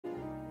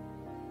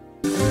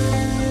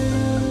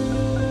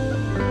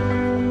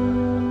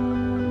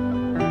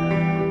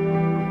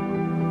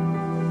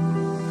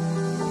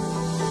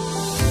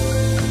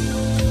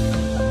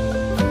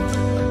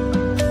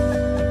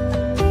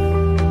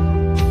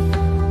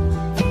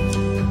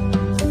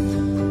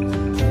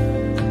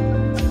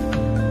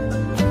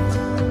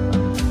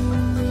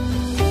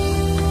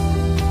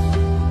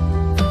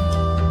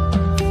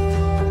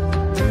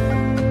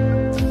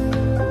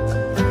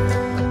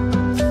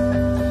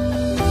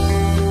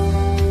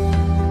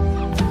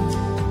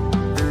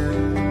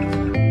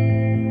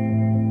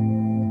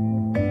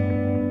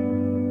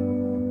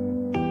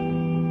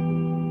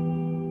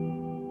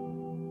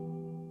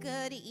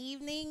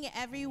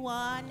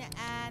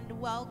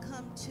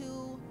welcome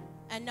to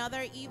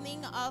another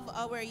evening of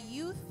our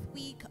Youth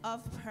Week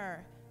of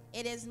Prayer.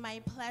 It is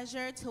my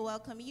pleasure to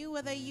welcome you,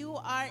 whether you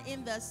are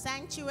in the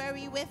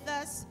sanctuary with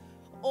us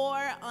or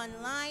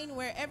online,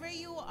 wherever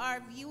you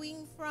are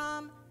viewing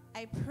from.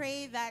 I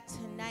pray that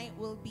tonight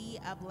will be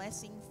a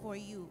blessing for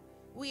you.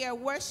 We are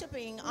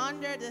worshiping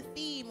under the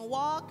theme,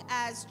 Walk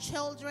as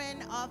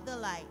Children of the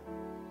Light.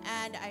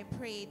 And I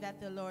pray that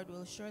the Lord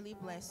will surely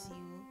bless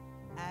you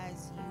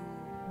as you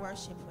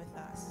worship with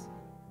us.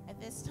 At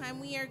this time,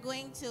 we are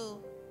going to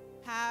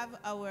have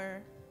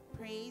our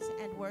praise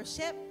and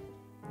worship.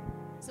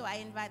 So I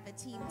invite the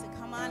team to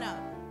come on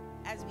up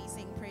as we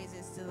sing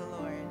praises to the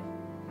Lord.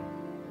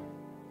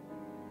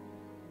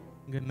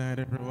 Good night,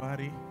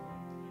 everybody.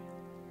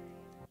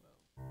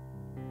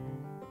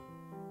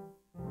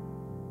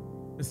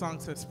 The song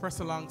says, press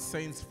along,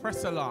 saints,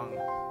 press along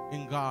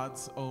in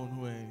God's own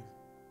way.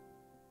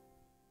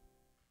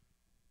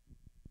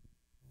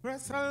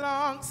 Press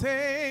along,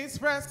 saints,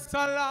 press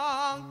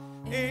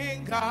along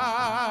in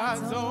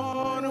God's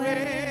own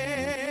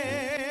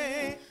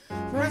way.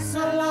 Press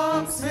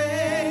along,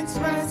 saints,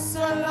 press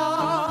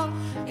along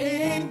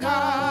in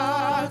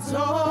God's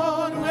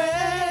own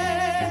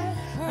way.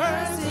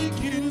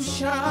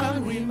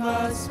 Persecution we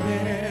must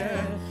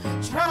bear,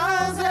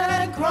 trials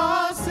and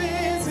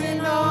crosses in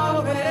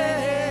our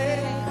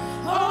way.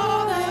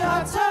 Oh, the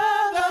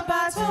hotter the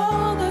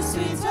battle, the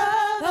sweeter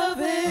the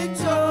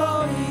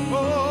victory.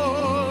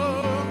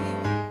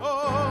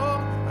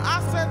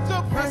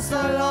 Press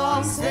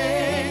along,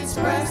 saints,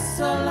 press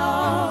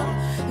along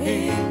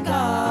in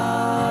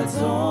God's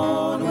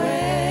own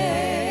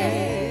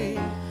way.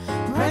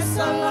 Press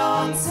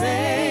along,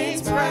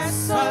 saints,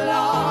 press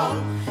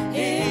along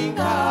in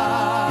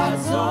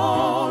God's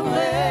own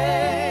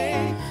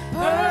way.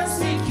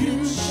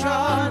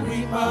 Persecution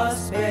we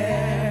must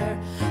bear,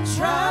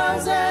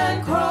 trials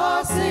and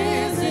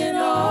crosses in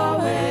our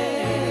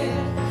way.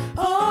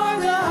 Oh,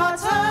 the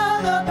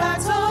hotter the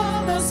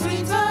battle, the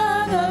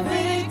sweeter the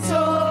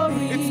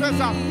victory. It says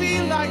I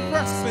feel like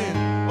pressing.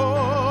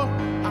 Oh,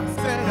 I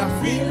said I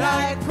feel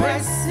like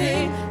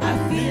pressing. I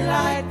feel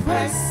like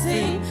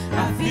pressing.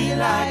 I feel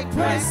like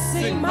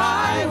pressing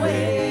my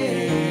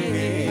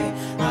way.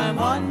 I'm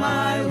on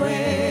my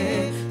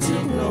way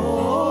to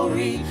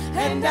glory,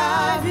 and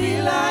I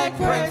feel like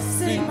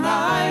pressing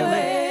my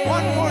way.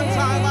 One more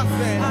time, I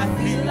said I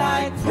feel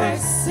like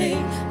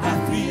pressing. I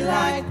feel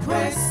like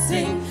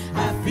pressing.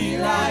 I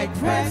feel like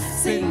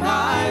pressing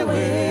my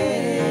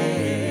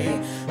way.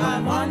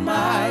 I'm on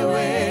my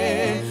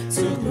way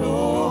to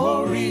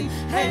glory,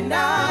 and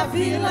I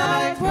feel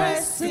like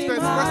pressing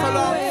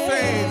my way.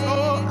 Saints.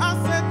 Oh, I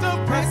said to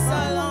press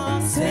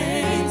along,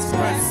 saints,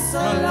 press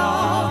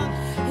along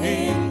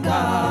in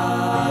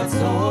God's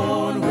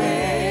own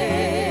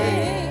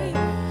way.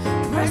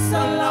 Press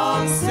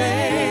along,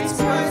 saints,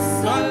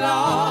 press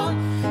along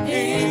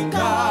in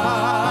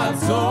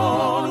God's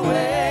own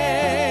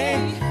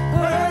way.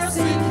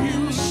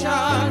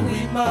 Persecution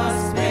we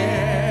must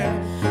bear,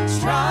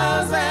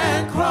 trials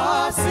and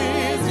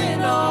crosses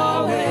in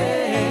our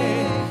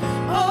way.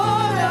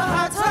 Oh, the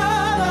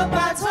hotter the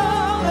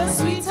battle, the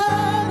sweeter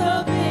the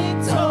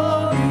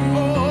victory.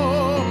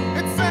 Oh,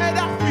 it said I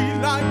feel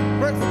like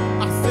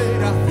pressing. I said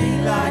I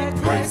feel like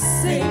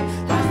pressing.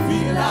 I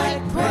feel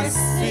like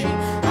pressing.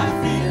 I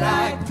feel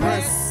like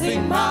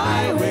pressing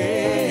my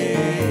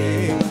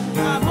way.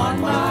 I'm on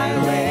my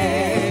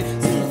way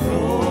to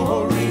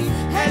glory,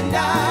 and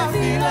I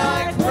feel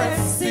like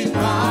pressing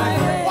my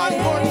way. One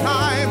more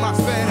time, I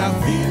said I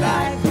feel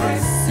like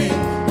pressing.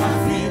 I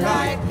feel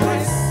like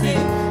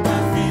pressing. I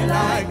feel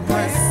like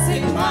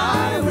pressing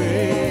my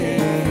way.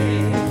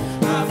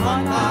 I'm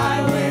on my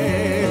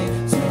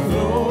way to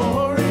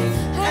glory,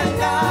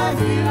 and I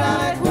feel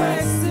like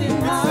pressing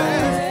my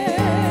way.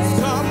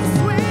 Some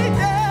sweet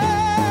day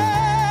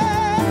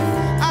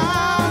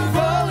I'm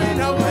going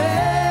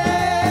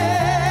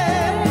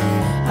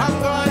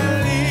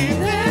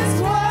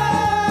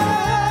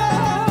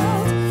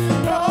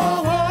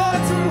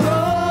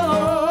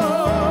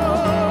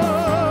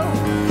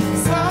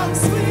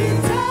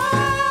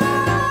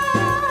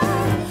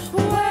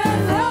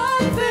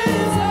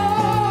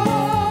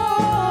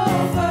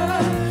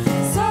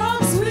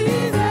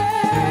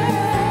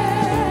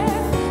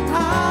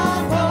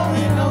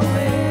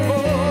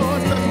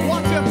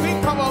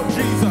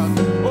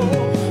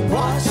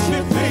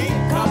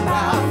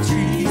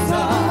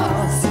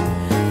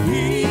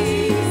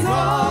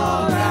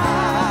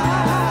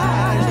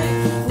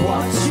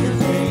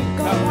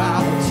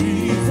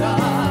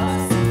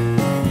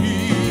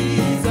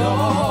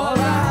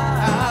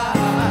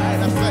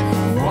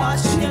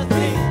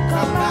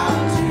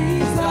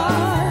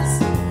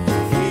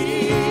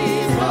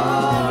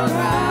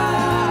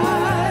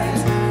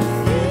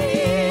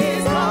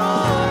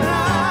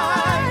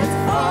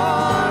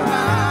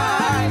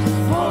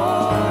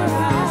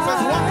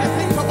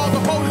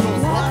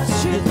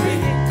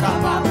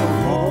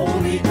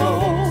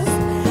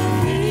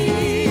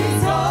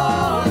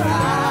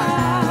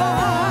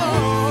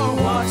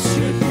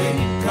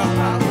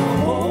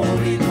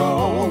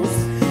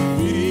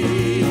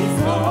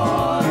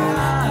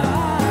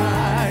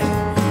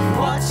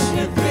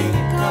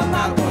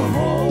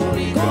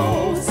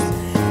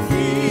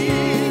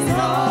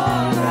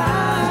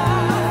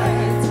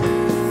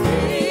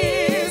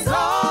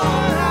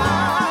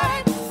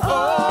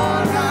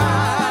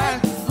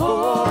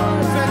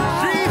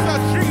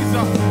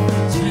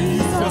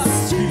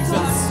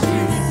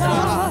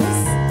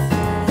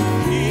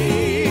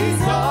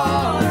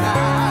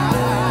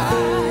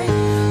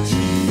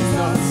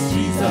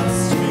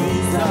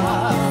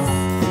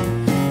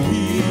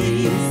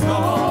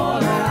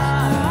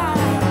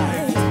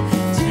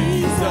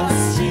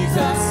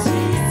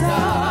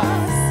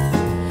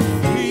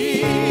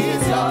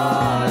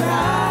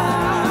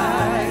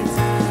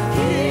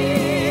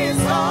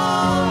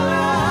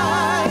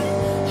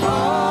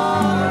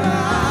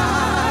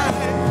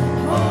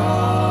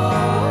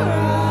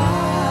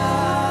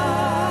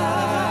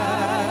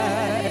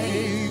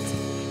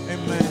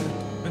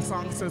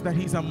that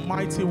he's a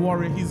mighty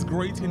warrior. He's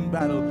great in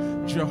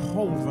battle.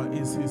 Jehovah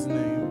is his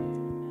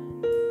name.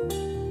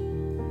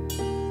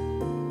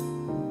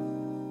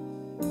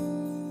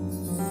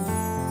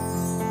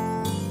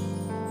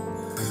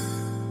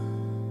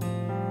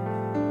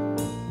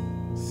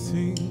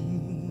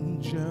 Sing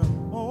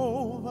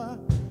Jehovah,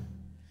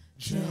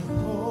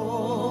 Jehovah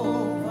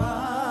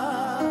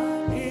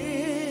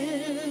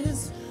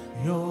is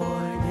your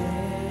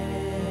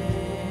name.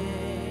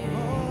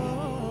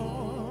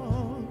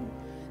 Oh,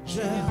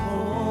 Jehovah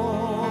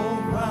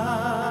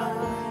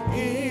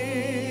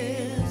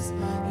is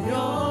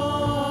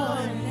your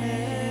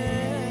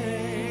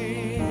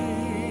name.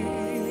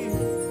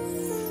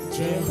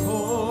 Jehovah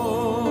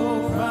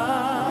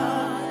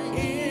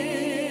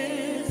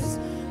is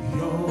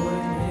your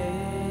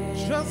name.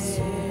 Just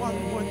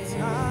one more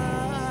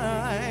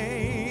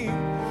time.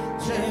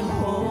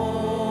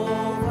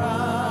 Jehovah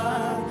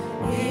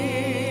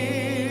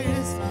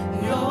is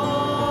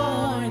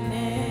your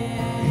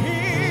name.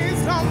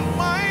 He's a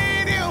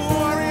mighty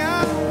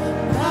warrior.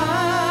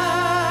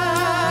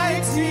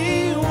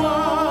 Mighty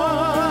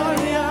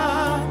warrior.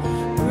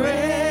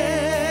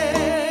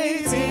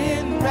 Great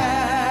in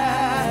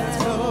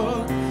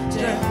battle.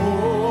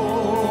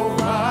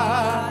 Jehovah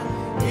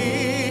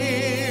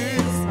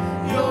is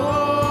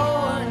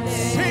your name.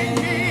 Sing,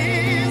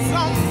 he's a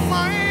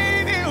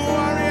mighty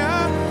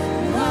warrior.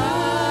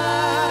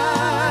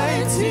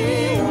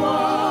 Mighty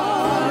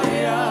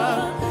warrior.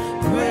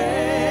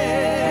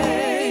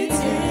 Great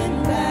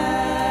in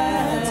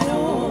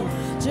battle.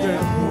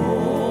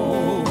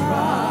 Jehovah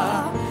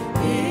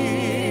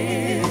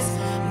is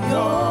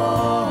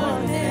your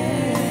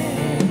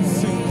name.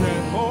 Sing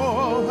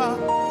Jehovah.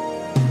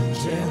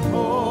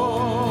 Jehovah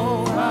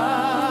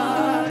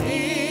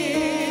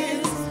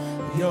is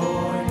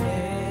your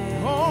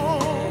name. Oh,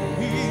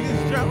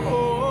 he's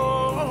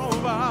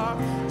Jehovah.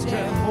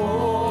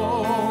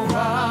 Jehovah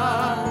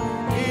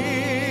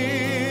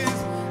is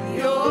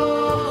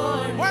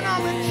your name. When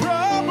I'm in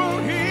trouble,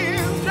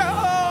 he's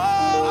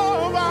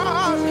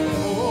Jehovah.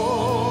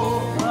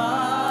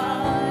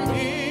 Jehovah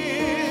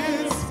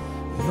is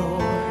your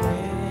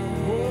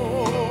name.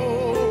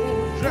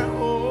 Oh,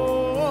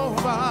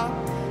 Jehovah.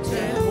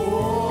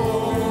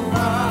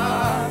 Jehovah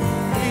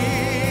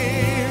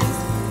is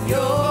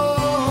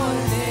your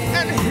name.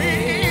 And he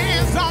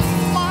is a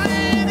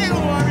mighty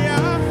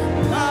warrior.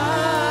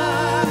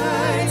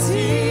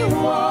 Mighty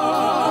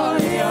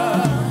warrior.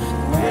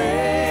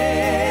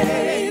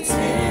 Great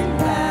in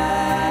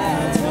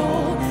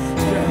battle.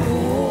 Jehovah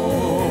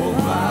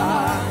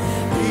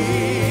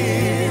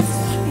is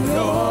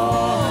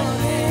your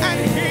name.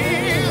 And he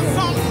is a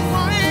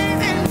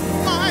mighty,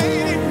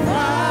 mighty,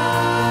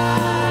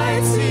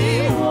 mighty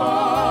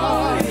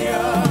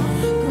warrior.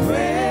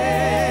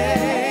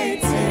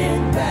 Great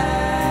in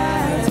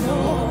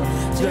battle.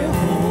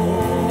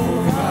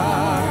 Jehovah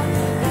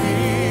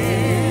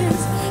is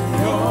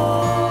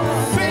your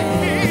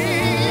name.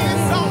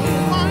 He's a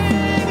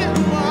mighty,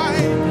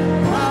 mighty,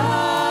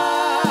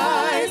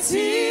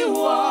 mighty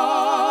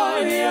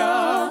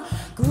warrior.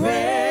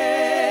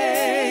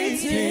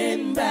 Great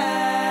in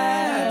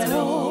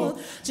battle.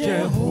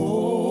 Jehovah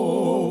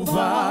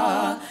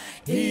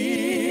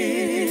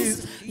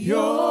is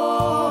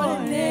your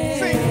name.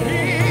 Sing,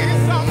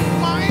 he's a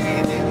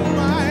mighty,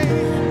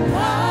 mighty,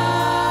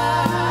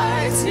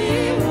 mighty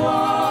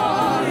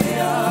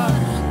warrior.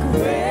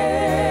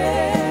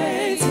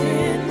 Great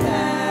in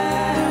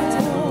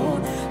battle.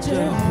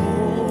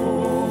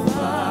 Jehovah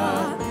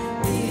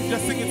is.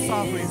 Just sing it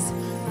softly.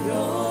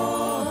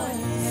 Your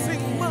name.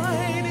 Sing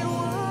mighty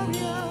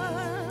warrior.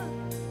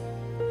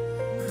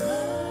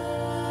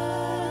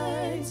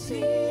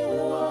 Mighty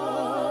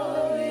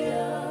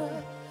warrior.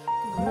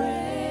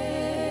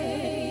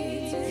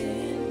 Great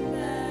in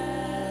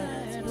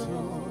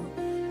battle.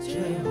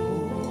 Jehovah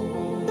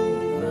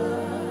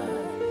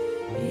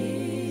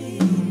is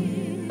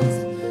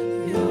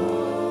your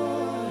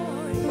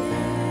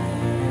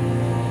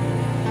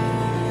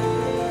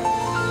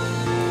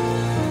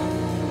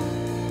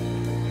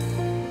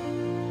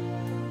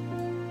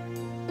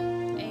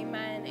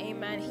Amen,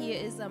 amen. He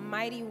is a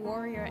mighty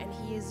warrior and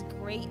he is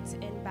great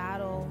in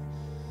battle.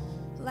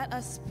 Let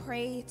us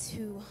pray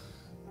to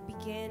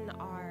begin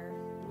our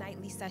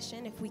nightly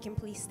session. If we can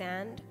please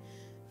stand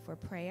for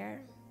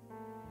prayer.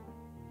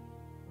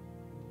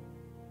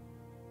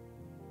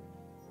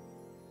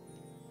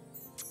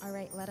 All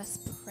right, let us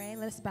pray.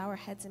 Let us bow our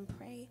heads and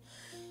pray.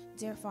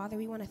 Dear Father,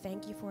 we want to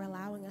thank you for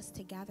allowing us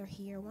to gather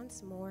here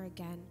once more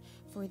again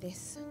for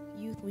this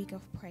Youth Week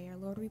of Prayer.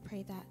 Lord, we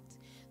pray that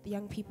the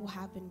young people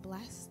have been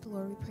blessed.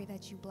 Lord, we pray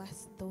that you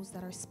bless those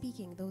that are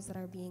speaking, those that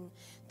are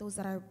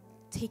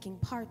taking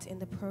part in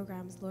the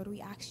programs. Lord,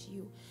 we ask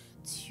you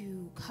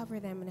to cover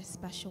them in a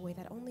special way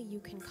that only you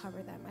can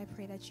cover them. I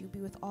pray that you be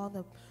with all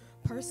the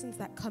persons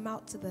that come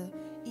out to the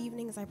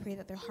evenings. I pray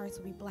that their hearts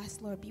will be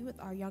blessed. Lord, be with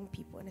our young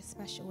people in a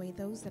special way,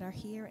 those that are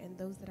here and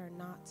those that are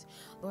not.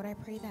 Lord, I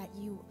pray that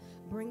you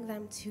bring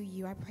them to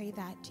you. I pray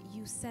that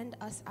you send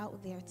us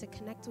out there to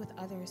connect with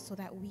others so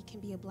that we can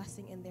be a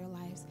blessing in their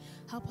lives.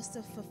 Help us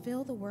to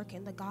fulfill the work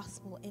in the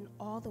gospel in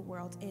all the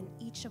world, in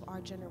each of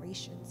our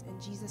generations. In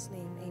Jesus'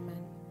 name,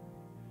 amen.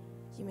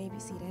 You may be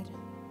seated.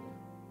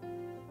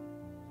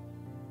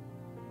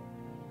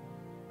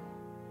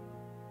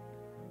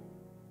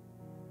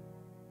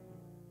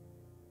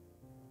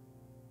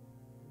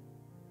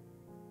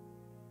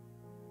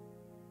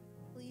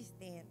 Please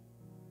stand.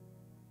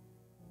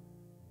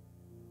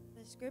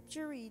 The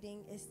scripture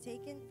reading is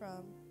taken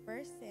from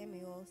 1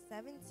 Samuel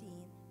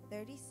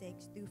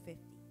 17:36 through 50.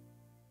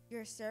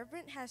 Your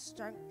servant has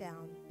struck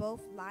down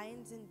both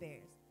lions and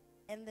bears,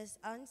 and this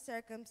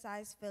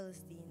uncircumcised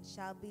Philistine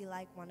shall be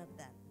like one of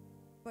them,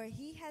 for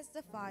he has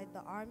defied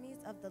the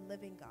armies of the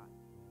living God.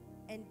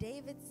 And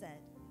David said,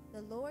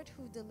 the Lord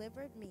who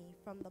delivered me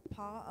from the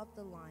paw of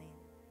the lion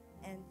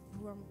and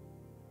from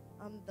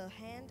the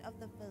hand of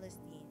the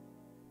Philistine.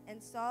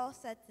 And Saul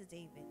said to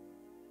David,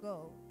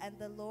 go, and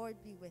the Lord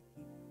be with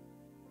you.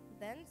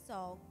 Then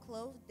Saul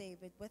clothed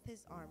David with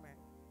his armor.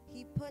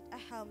 He put a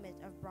helmet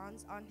of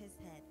bronze on his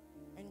head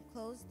and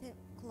clothed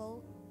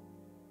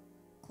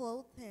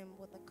him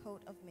with a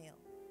coat of mail.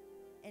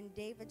 And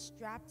David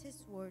strapped his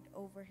sword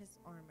over his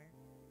armor,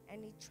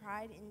 and he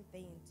tried in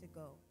vain to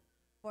go,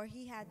 for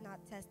he had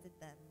not tested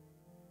them.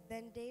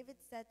 Then David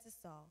said to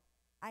Saul,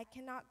 I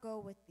cannot go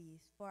with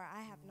these, for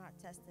I have not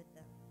tested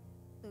them.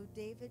 So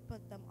David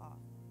put them off.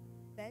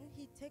 Then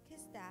he took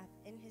his staff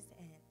in his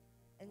hand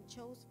and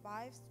chose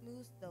 5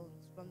 smooth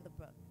stones from the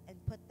brook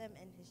and put them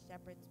in his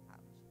shepherd's pouch.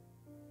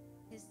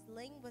 His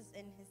sling was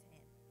in his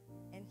hand,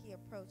 and he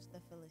approached the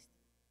Philistine.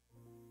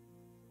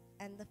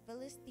 And the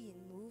Philistine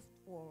moved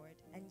forward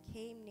and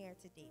came near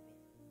to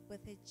David,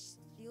 with his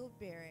shield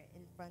bearer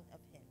in front of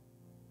him.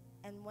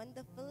 And when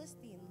the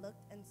Philistine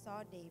looked and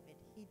saw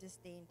David, he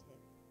disdained him,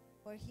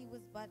 for he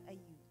was but a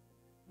youth,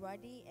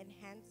 ruddy and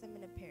handsome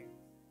in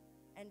appearance.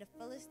 And the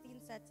Philistine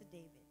said to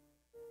David,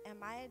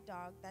 am I a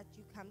dog that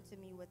you come to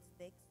me with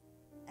sticks?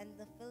 And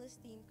the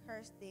Philistine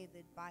cursed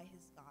David by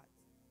his gods.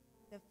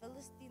 The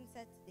Philistine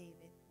said to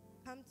David,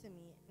 come to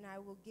me, and I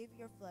will give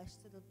your flesh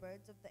to the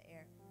birds of the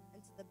air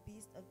and to the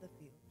beasts of the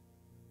field.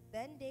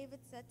 Then David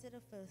said to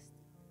the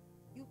Philistine,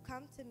 you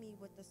come to me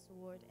with a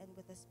sword and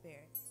with a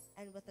spear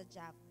and with a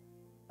javelin,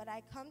 but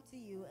I come to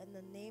you in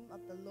the name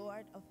of the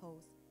Lord of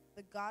hosts,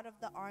 the God of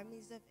the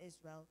armies of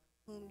Israel,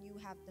 whom you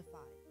have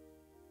defied.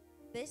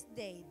 This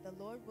day the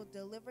Lord will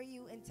deliver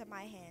you into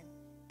my hand,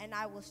 and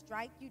I will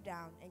strike you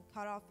down and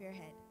cut off your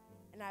head,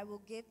 and I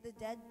will give the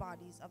dead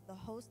bodies of the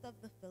host of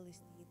the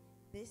Philistine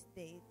this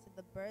day to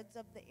the birds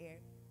of the air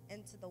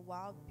and to the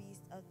wild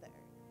beasts of the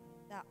earth,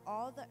 that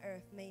all the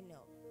earth may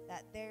know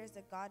that there is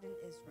a God in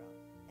Israel,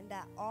 and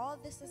that all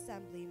this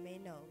assembly may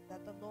know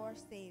that the Lord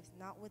saves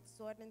not with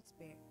sword and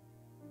spear,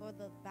 for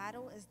the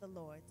battle is the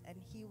Lord's, and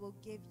he will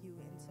give you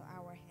into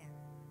our hand.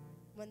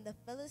 When the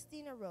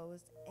Philistine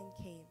arose and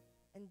came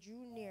and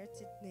drew near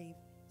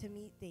to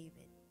meet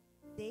David,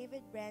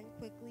 David ran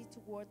quickly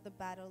toward the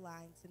battle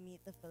line to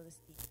meet the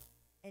Philistine.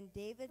 And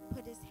David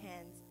put his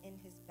hands in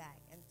his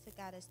bag and took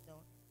out a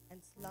stone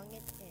and slung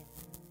it in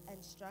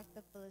and struck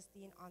the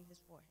Philistine on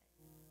his forehead.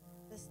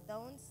 The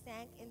stone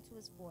sank into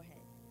his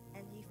forehead,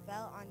 and he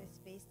fell on his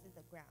face to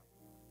the ground.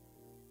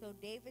 So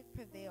David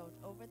prevailed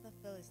over the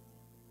Philistine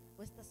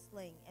with a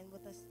sling and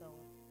with a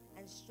stone,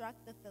 and struck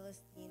the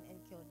Philistine and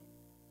killed him.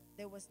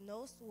 There was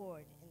no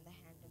sword in the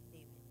hand of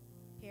David.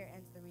 Here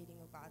ends the reading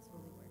of God's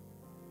holy word.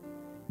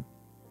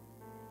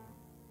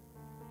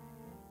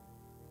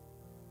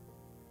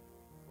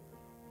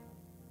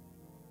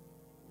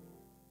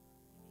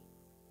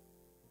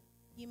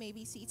 You may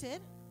be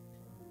seated.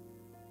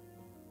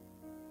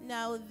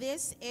 Now,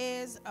 this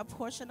is a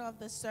portion of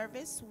the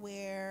service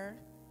where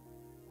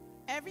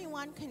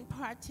everyone can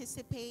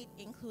participate,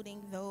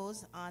 including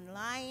those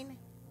online.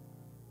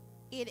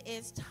 It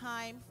is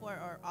time for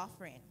our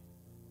offering.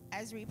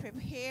 As we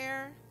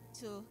prepare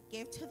to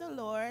give to the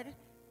Lord,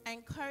 I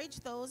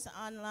encourage those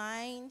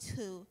online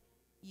to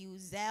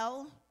use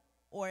Zelle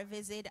or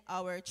visit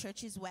our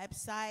church's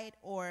website,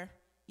 or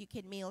you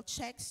can mail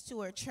checks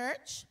to our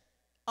church.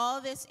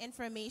 All this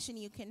information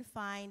you can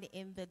find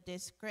in the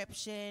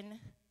description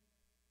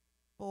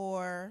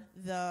for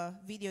the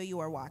video you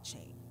are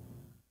watching.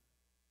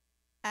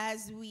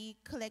 As we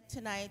collect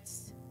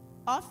tonight's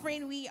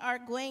offering, we are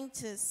going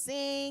to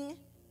sing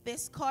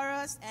this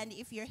chorus, and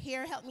if you're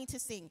here, help me to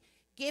sing.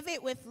 Give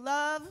it with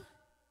love,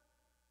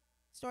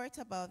 store it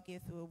above,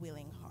 give through a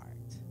willing heart.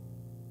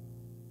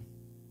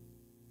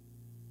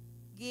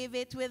 Give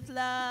it with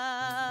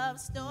love,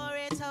 store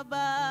it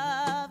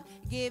above,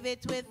 give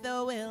it with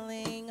a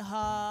willing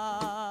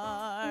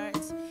heart.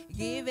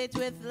 Give it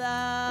with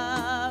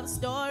love,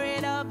 store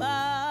it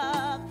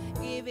above,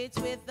 give it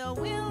with a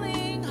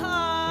willing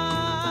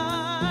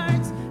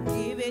heart.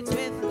 Give it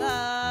with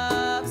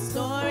love,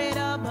 store it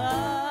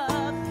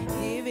above,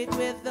 give it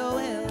with a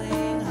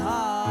willing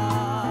heart.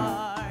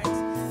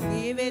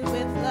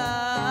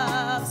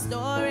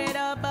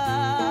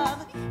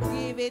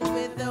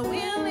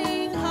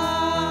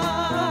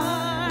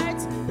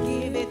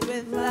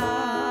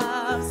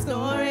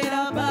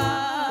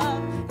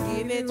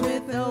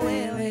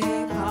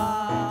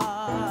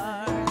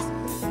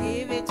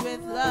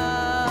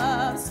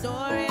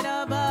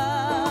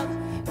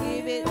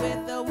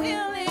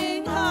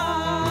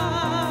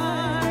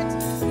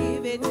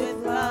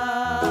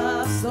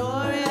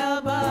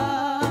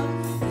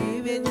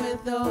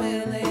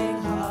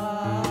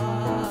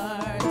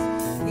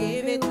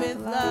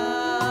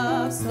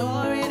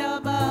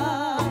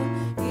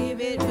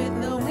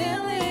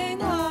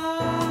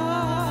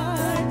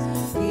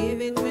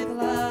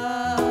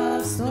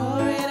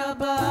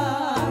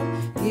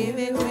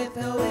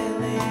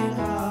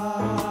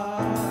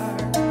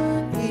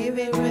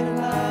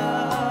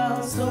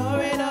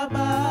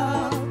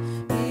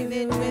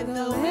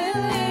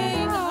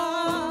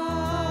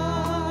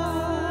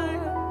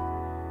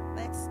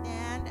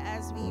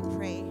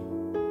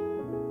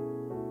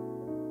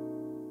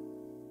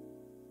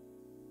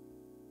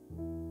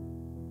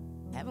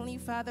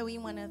 Father, we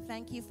want to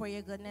thank you for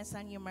your goodness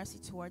and your mercy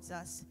towards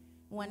us.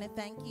 We want to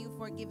thank you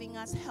for giving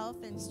us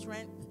health and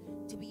strength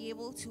to be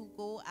able to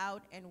go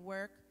out and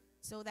work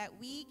so that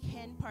we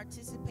can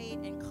participate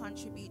and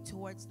contribute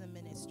towards the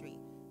ministry.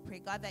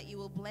 Pray, God, that you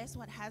will bless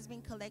what has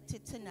been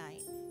collected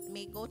tonight.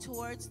 May it go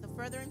towards the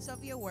furtherance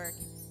of your work.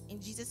 In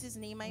Jesus'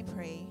 name I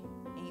pray.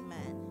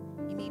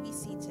 Amen. You may be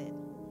seated.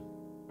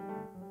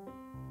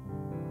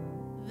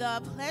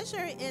 The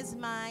pleasure is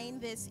mine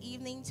this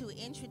evening to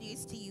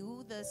introduce to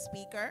you the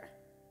speaker.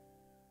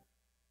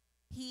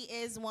 He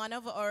is one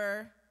of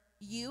our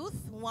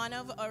youth, one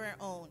of our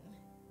own.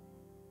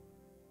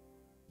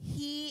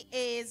 He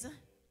is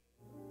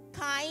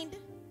kind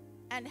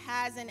and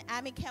has an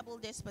amicable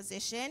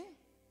disposition.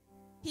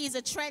 He's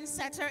a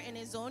trendsetter in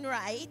his own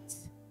right.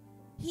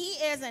 He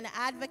is an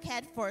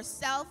advocate for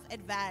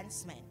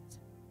self-advancement.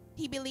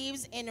 He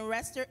believes in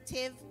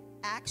restorative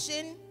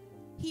action.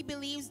 He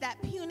believes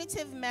that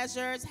punitive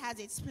measures has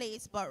its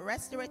place, but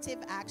restorative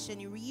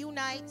action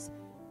reunites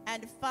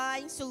and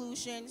finds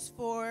solutions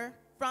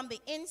from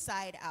the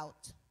inside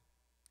out.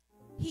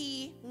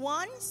 He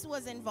once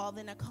was involved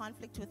in a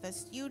conflict with a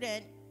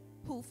student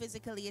who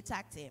physically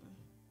attacked him.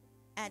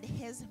 And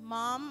his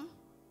mom,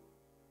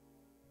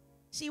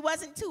 she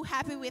wasn't too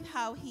happy with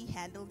how he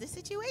handled the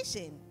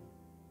situation.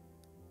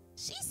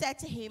 She said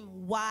to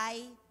him,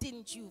 "Why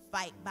didn't you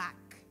fight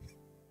back?"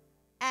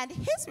 And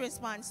his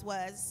response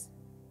was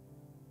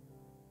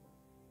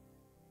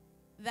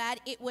that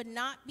it would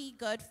not be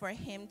good for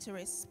him to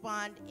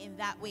respond in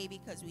that way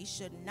because we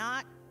should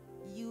not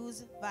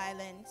use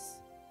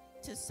violence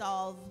to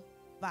solve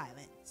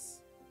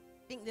violence.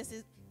 I think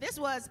this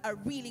was a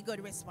really good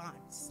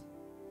response.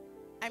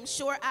 I'm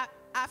sure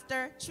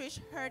after Trish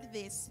heard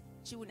this,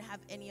 she wouldn't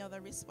have any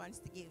other response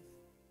to give.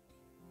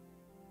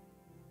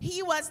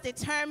 He was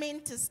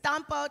determined to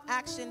stamp out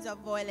actions of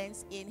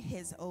violence in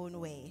his own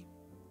way.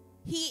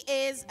 He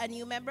is a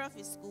new member of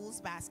his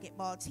school's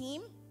basketball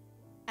team,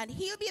 and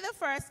he'll be the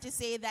first to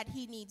say that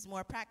he needs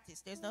more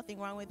practice. There's nothing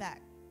wrong with that.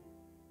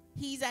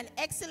 He's an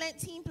excellent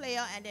team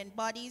player and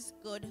embodies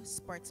good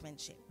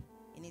sportsmanship.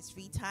 In his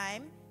free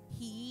time,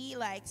 he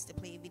likes to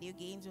play video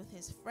games with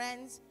his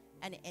friends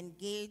and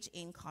engage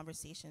in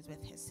conversations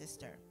with his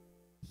sister.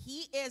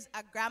 He is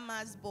a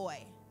grandma's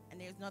boy, and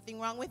there's nothing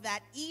wrong with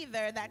that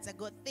either. That's a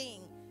good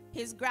thing.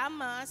 His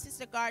grandma,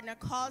 Sister Gardner,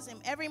 calls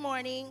him every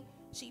morning.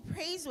 She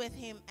prays with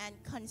him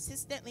and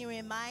consistently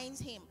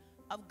reminds him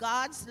of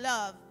God's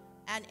love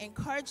and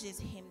encourages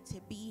him to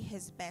be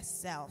his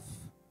best self.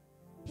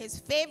 His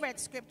favorite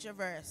scripture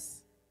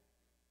verse,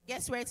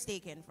 guess where it's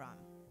taken from?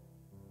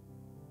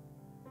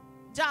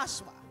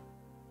 Joshua.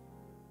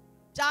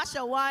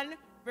 Joshua 1,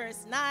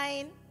 verse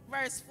 9,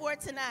 verse 4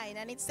 to 9.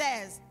 And it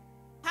says,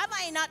 "Have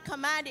I not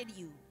commanded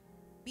you?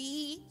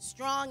 Be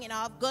strong and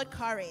of good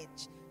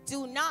courage.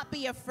 Do not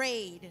be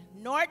afraid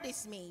nor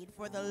dismayed,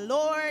 for the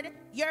Lord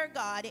your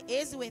God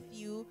is with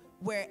you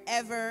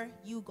wherever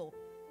you go."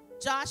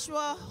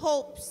 Joshua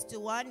hopes to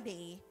one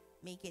day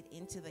make it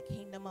into the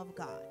kingdom of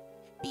God.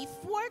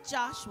 Before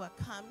Joshua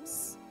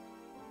comes,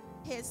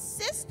 his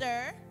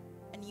sister,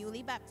 a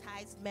newly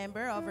baptized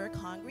member of her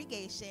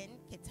congregation,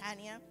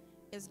 Kitania,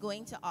 is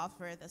going to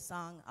offer the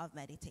song of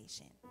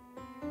meditation.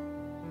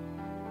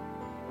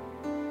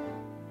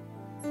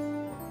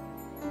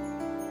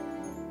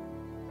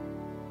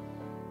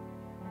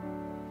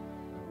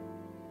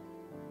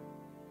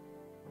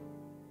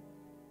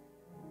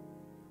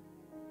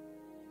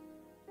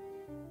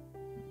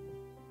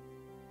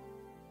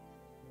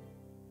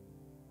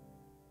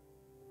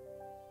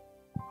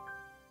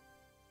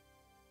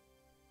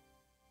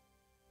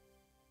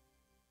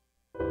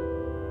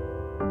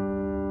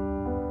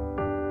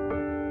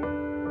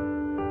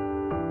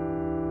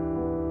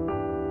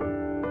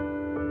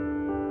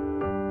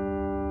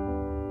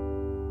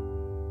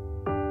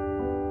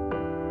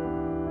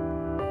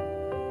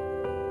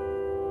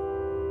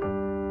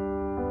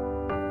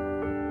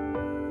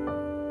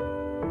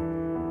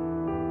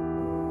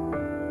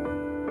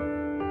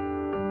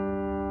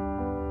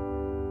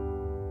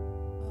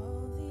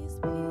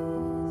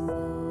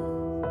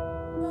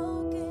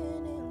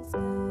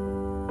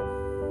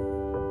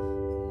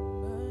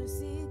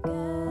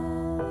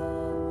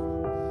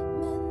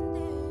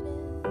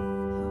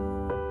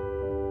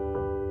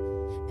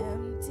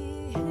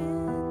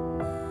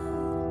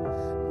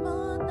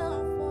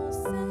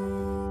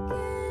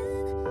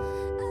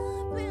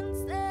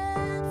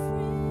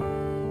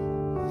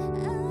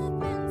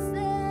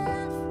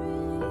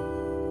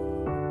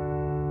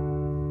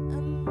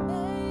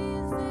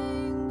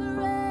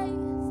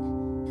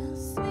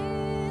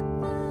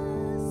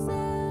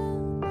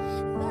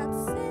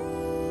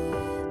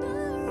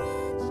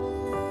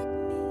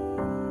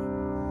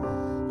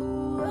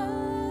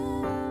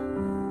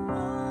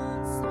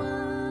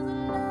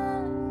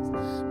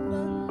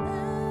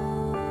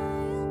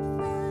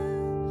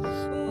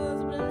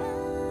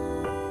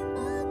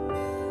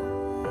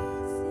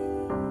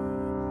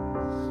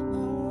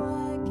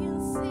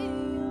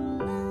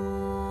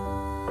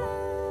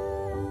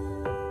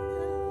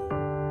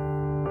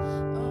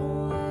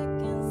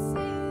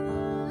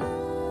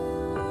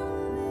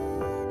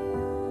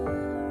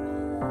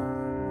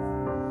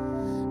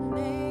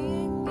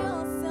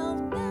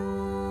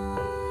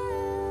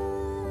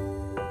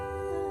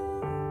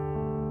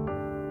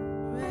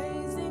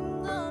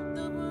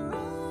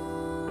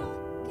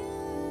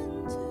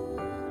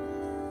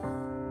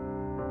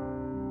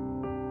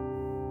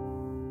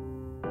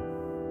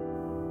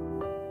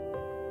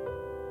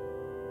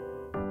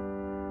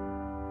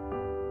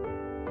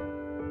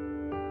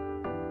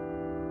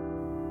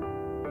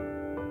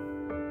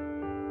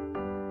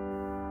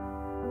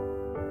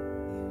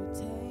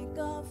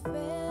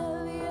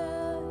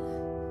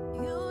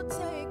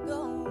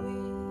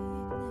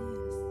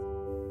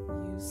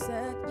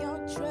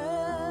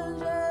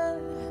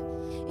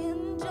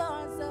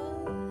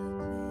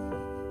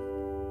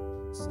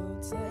 So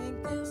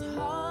take this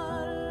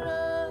heart,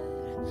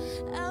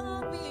 Lord,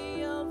 I'll be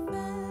your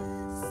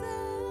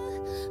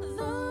vessel,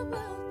 the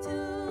world to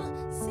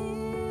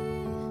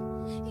see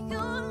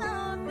your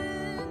love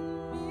in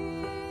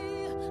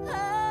me.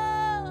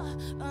 Oh,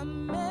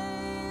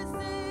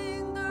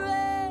 amazing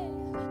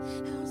grace,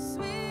 how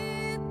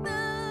sweet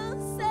the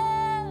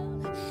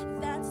sound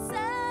that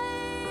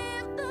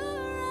saved the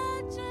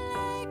wretch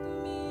like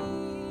me.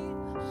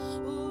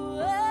 Oh,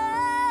 I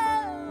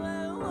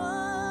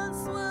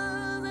once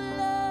was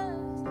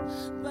lost,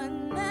 but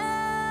now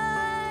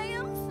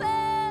I'm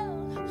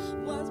found.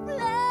 Was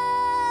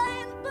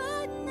blind,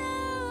 but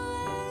now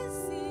I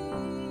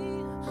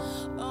see.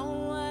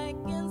 Oh, I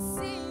can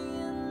see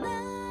you now.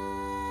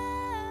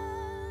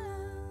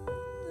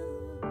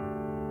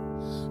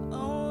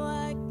 Oh,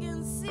 I can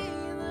see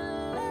the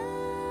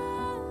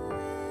love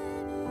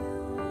in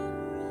your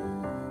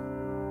eyes,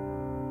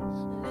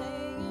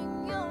 laying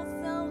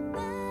yourself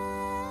down,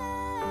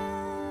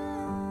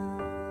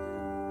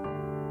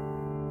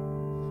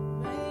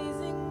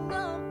 raising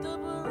up the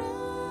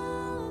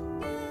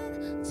broken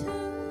to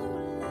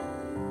life.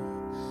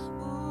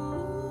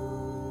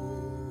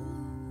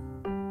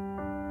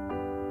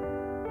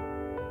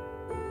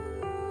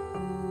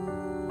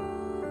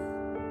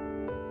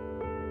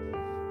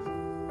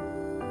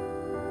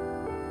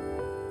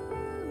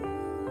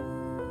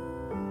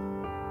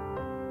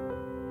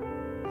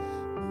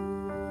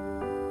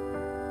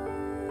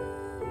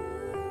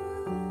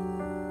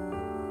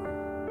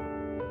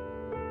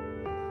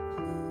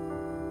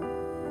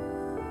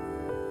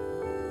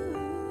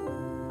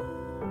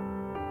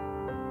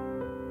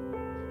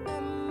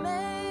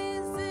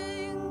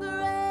 Amazing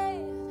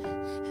grace,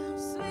 how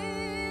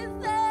sweet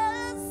the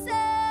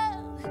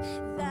sound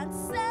that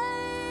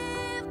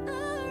saved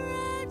the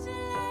wretch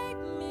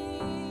like me.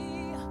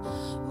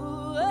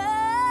 Oh, I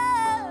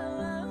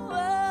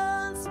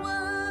once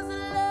was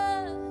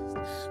lost,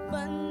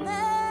 but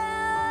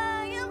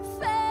now I'm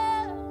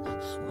found.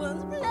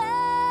 Was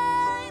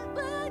blind,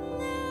 but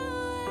now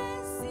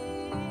I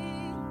see.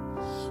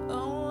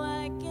 Oh,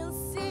 I can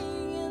see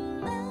you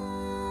now.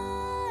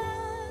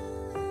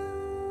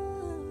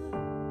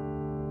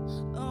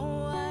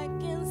 Oh, I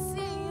can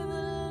see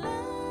the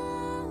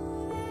love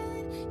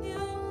in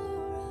your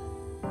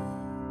eyes,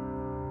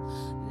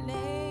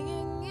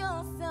 laying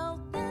yourself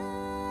down,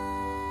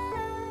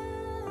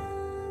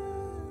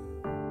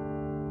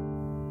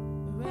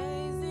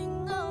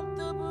 raising up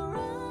the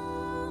broken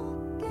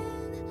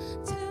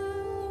to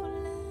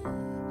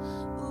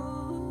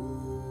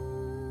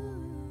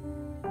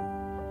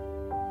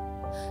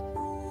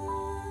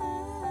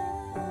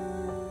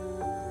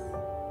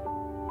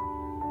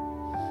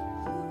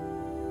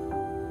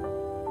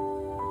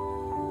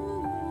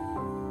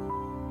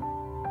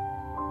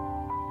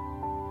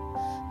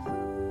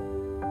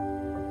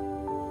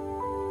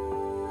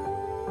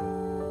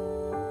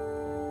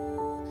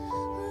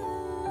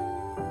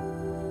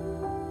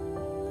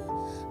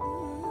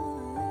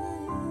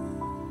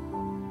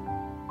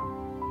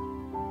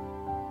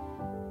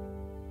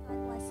God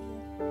bless you.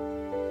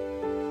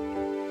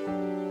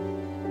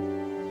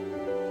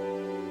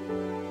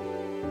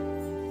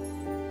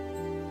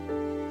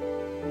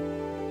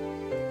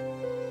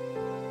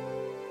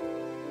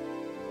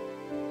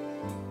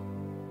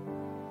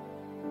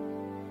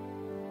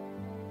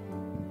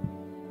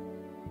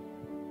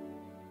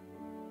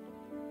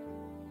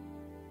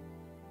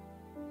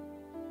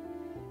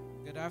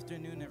 Good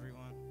afternoon,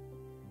 everyone.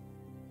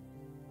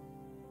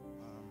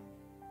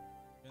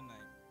 Good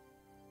night.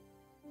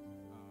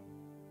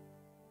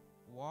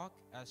 Walk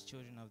as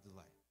children of the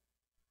light.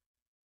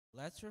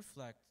 Let's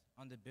reflect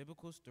on the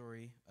biblical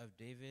story of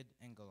David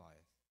and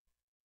Goliath.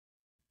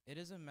 It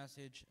is a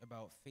message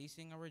about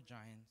facing our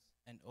giants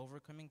and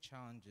overcoming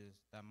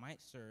challenges that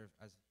might serve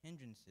as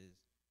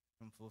hindrances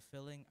from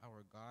fulfilling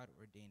our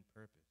God-ordained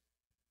purpose.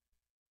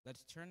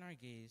 Let's turn our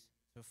gaze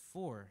to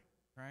 4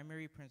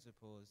 primary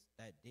principles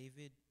that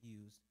David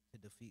used to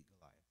defeat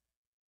Goliath.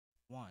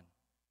 1.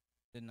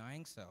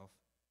 Denying self.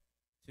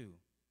 2.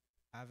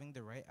 Having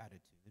the right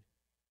attitude.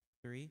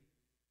 3.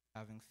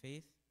 Having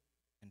faith.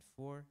 And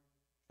 4.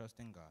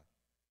 Trusting God.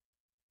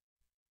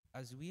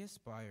 As we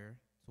aspire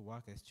to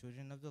walk as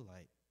children of the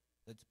light,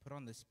 let's put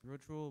on the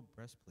spiritual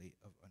breastplate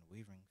of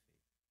unwavering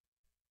faith.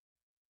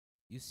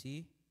 You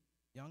see,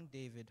 young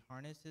David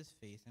harnessed his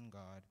faith in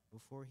God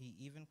before he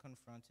even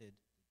confronted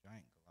the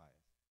giant Goliath.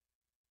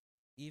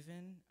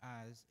 Even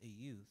as a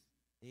youth,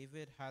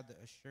 David had the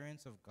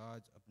assurance of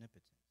God's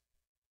omnipotence.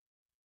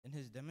 In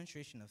his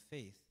demonstration of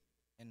faith,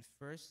 in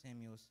 1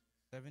 Samuel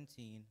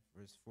 17,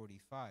 verse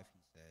 45, he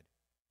said,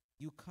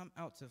 "You come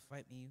out to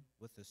fight me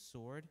with a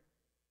sword,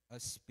 a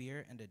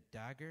spear, and a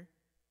dagger,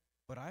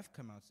 but I've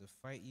come out to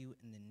fight you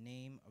in the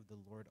name of the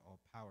Lord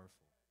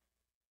All-Powerful."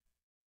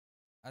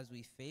 As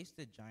we face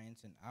the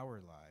giants in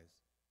our lives,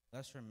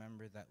 let's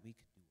remember that we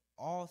can do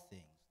all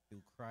things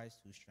through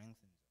Christ who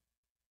strengthens us.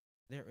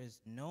 There is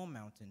no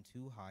mountain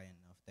too high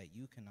enough that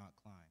you cannot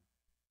climb.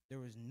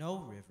 There is no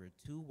river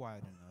too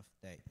wide enough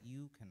that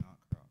you cannot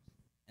cross.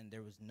 And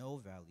there was no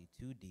valley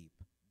too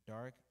deep,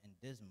 dark, and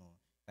dismal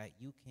that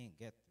you can't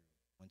get through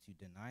once you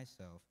deny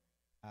self,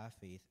 have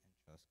faith, and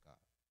trust God.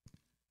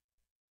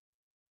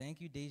 Thank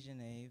you,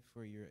 Dejanay,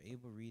 for your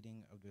able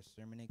reading of the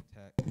sermonic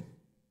text,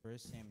 1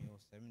 Samuel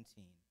 17,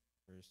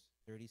 verse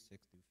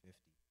 36 through 50.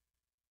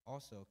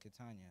 Also,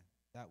 Katanya,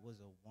 that was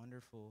a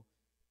wonderful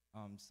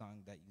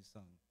song that you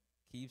sung.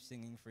 Keep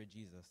singing for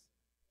Jesus.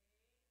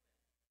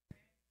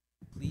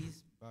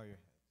 Please bow your heads.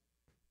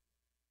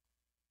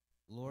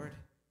 Lord,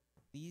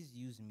 please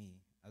use me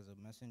as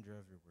a messenger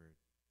of your word.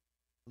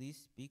 Please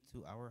speak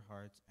to our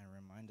hearts and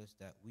remind us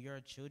that we are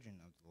children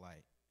of the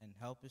light, and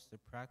help us to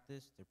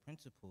practice the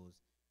principles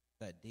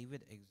that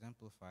David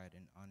exemplified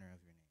in honor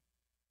of your name.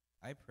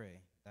 I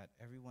pray that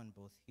everyone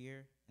both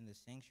here in the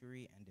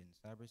sanctuary and in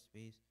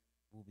cyberspace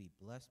will be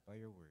blessed by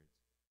your words.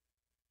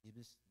 In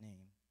Jesus'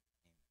 name,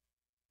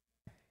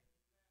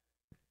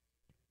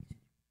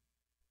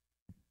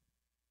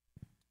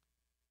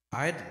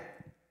 amen.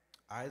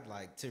 I'd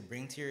like to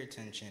bring to your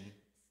attention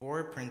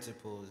 4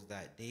 principles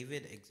that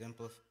David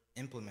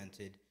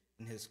implemented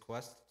in his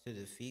quest to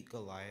defeat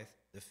Goliath,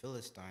 the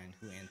Philistine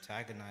who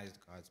antagonized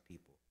God's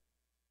people.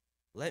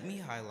 Let me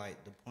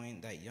highlight the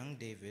point that young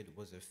David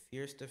was a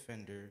fierce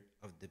defender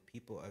of the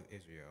people of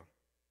Israel.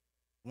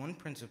 One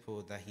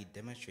principle that he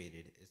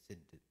demonstrated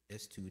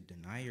is to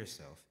deny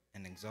yourself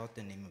and exalt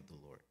the name of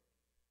the Lord.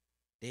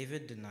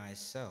 David denies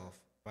self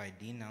by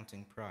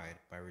denouncing pride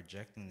by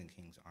rejecting the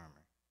king's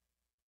armor.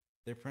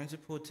 The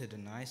principle to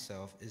deny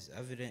self is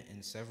evident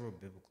in several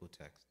biblical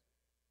texts.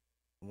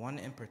 One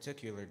in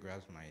particular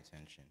grabs my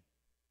attention.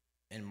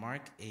 In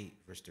Mark 8,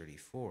 verse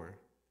 34,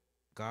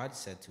 God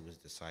said to his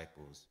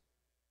disciples,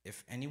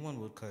 "If anyone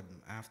would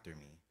come after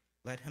me,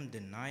 let him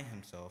deny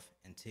himself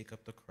and take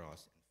up the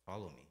cross and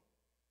follow me."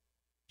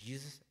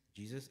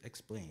 Jesus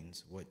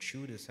explains what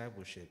true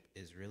discipleship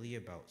is really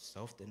about: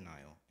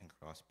 self-denial and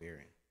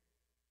cross-bearing.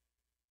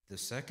 The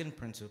second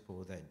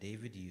principle that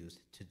David used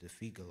to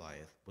defeat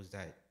Goliath was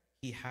that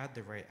he had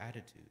the right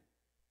attitude.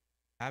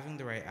 Having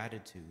the right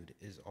attitude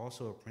is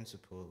also a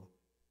principle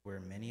where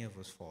many of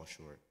us fall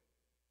short.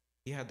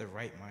 He had the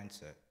right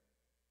mindset.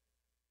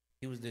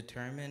 He was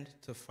determined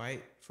to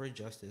fight for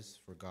justice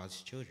for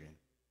God's children.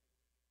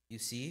 You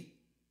see,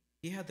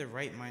 he had the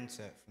right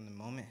mindset from the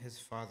moment his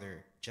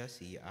father,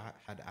 Jesse,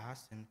 had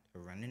asked him to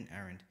run an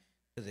errand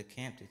to the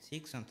camp to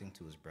take something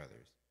to his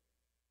brothers.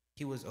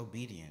 He was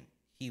obedient.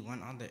 He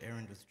went on the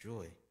errand with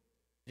joy.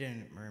 He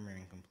didn't murmur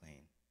and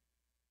complain.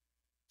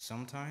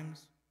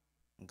 Sometimes,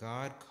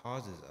 God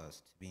causes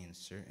us to be in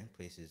certain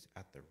places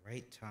at the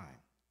right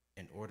time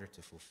in order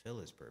to fulfill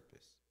his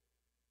purpose.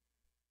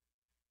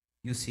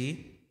 You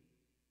see,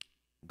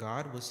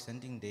 God was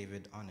sending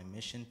David on a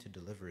mission to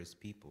deliver his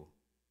people.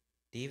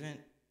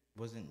 David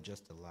wasn't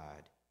just a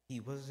lad. He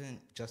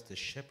wasn't just a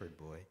shepherd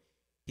boy.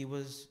 He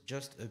was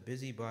just a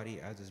busybody,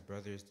 as his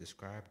brothers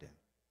described him.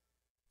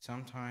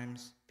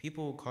 Sometimes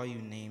people will call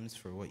you names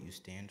for what you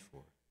stand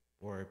for,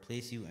 or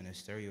place you in a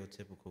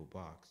stereotypical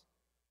box.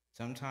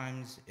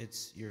 Sometimes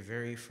it's your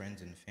very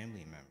friends and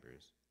family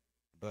members.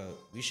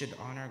 But we should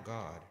honor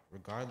God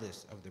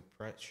regardless of the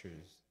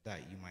pressures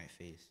that you might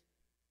face.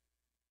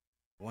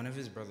 One of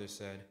his brothers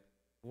said,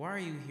 "Why are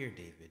you here,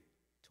 David?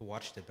 To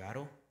watch the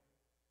battle?"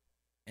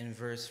 In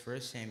verse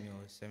 1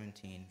 Samuel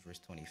 17, verse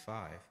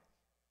 25,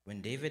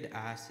 when David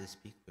asked to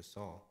speak with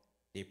Saul,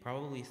 they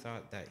probably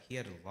thought that he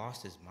had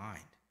lost his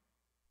mind.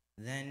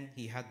 Then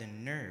he had the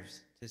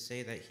nerves to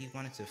say that he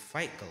wanted to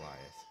fight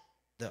Goliath,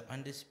 the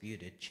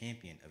undisputed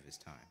champion of his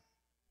time.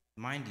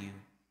 Mind you,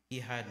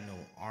 he had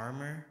no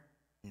armor,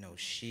 no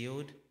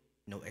shield,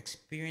 no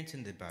experience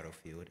in the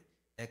battlefield,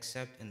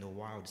 except in the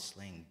wild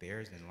slaying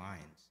bears and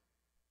lions.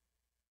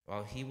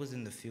 While he was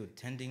in the field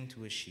tending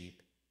to his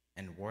sheep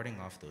and warding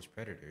off those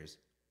predators,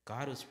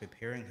 God was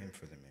preparing him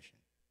for the mission.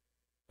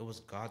 It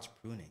was God's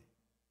pruning.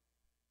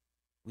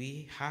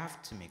 We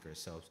have to make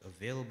ourselves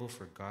available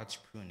for God's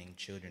pruning,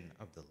 children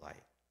of the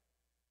light.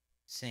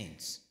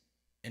 Saints,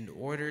 in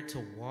order to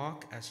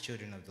walk as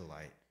children of the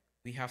light,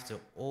 we have to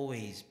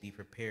always be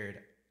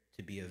prepared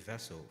to be a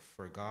vessel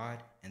for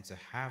God and to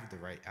have the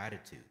right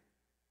attitude.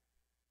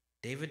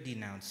 David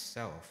denounced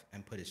self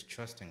and put his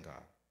trust in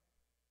God.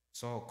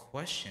 Saul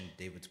questioned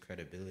David's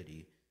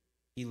credibility.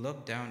 He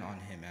looked down on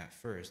him at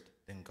first,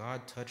 then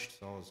God touched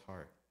Saul's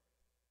heart.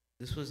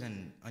 This was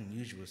an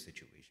unusual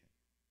situation.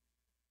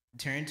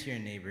 Turn to your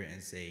neighbor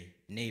and say,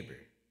 "Neighbor,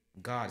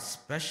 God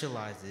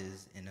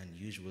specializes in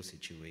unusual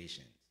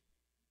situations."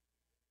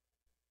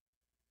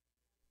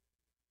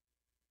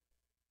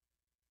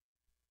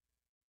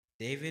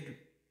 David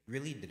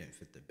really didn't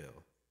fit the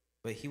bill,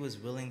 but he was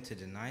willing to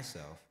deny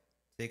self,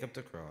 take up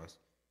the cross,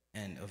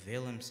 and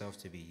avail himself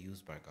to be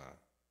used by God.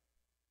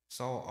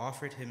 Saul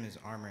offered him his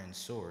armor and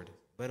sword,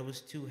 but it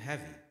was too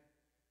heavy,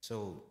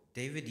 so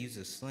David used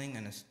a sling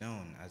and a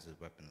stone as his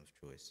weapon of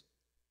choice.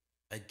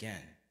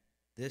 Again,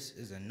 this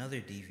is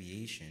another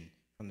deviation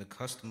from the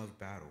custom of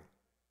battle.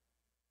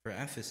 For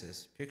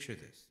emphasis, picture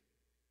this.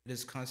 It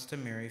is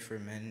customary for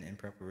men in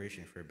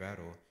preparation for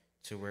battle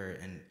to wear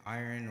an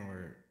iron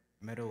or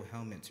metal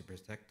helmet to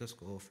protect the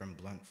skull from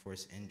blunt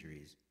force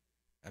injuries.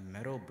 a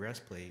metal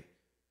breastplate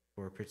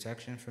for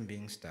protection from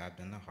being stabbed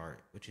in the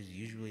heart, which is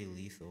usually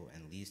lethal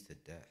and leads to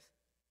death,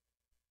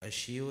 a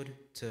shield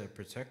to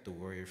protect the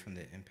warrior from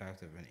the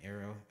impact of an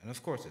arrow, and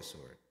of course a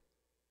sword.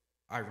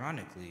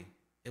 Ironically,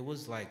 it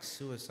was like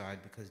suicide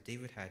because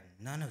David had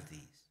none of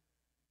these.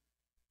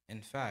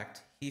 In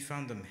fact, he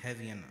found them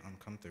heavy and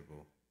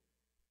uncomfortable.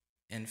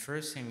 In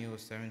 1 Samuel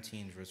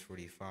 17, verse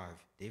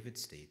 45, David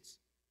states,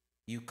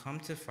 "You come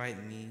to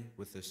fight me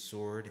with a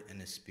sword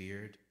and a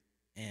spear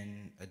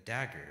and a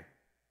dagger,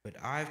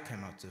 but I've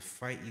come out to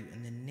fight you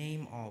in the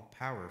name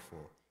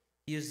all-powerful.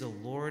 He is the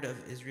Lord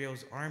of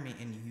Israel's army,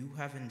 and you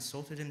have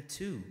insulted him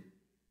too."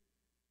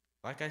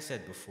 Like I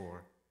said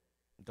before,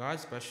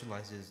 God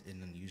specializes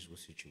in unusual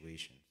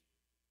situations.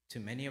 To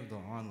many of the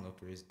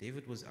onlookers,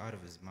 David was out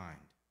of his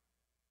mind.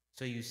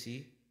 So you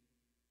see,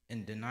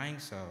 in denying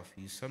self,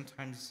 you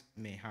sometimes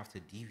may have to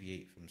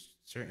deviate from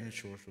certain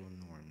social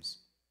norms.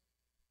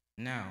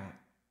 Now,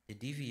 the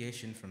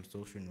deviation from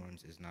social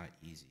norms is not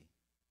easy.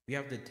 We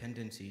have the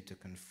tendency to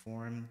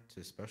conform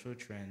to special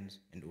trends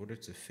in order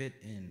to fit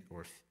in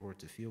or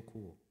to feel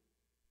cool.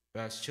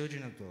 But as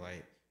children of the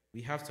light,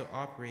 we have to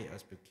operate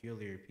as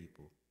peculiar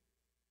people.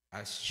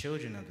 As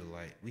children of the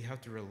light, we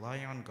have to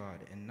rely on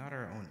God and not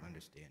our own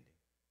understanding.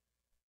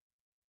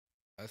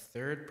 A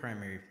third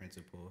primary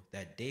principle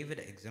that David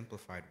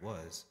exemplified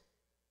was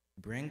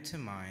bring to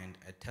mind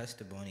a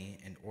testimony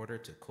in order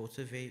to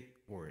cultivate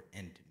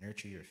and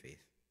nurture your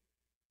faith.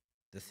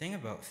 The thing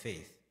about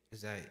faith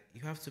is that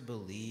you have to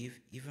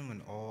believe even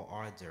when all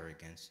odds are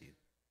against you.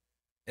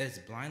 It is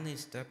blindly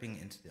stepping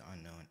into the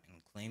unknown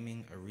and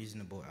claiming a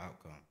reasonable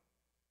outcome.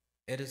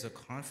 It is a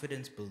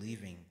confidence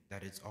believing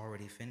that it's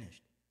already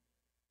finished.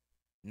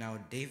 Now,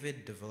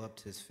 David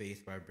developed his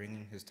faith by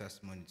bringing his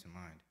testimony to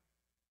mind.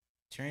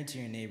 Turn to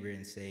your neighbor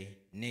and say,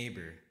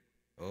 "Neighbor,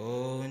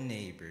 oh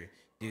neighbor,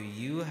 do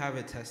you have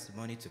a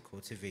testimony to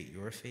cultivate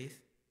your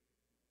faith?"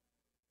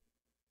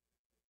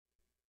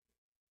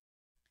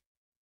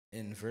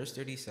 In verse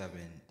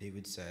 37,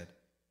 David said,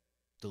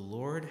 "The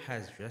Lord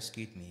has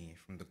rescued me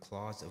from the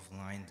claws of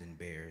lions and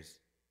bears,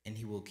 and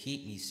he will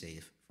keep me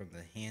safe from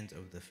the hands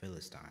of the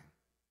Philistine."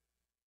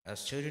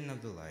 As children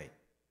of the light,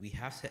 we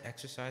have to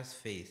exercise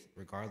faith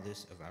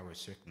regardless of our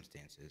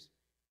circumstances.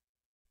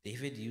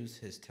 David used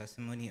his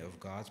testimony of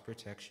God's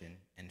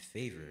protection and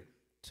favor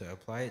to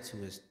apply it to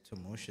his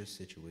tumultuous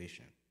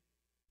situation.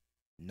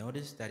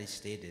 Notice that he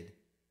stated,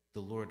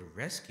 "The Lord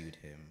rescued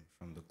him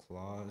from the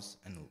claws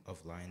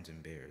of lions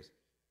and bears."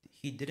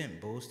 He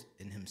didn't boast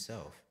in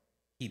himself.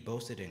 He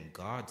boasted in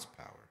God's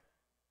power.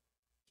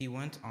 He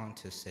went on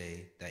to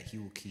say that he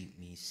will keep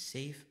me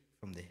safe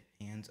from the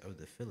hands of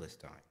the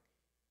Philistine.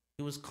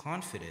 He was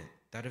confident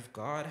that if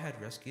God had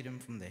rescued him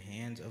from the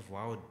hands of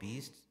wild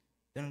beasts,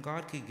 then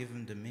God could give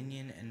him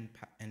dominion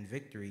and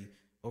victory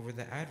over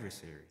the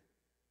adversary.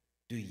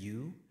 Do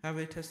you have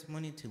a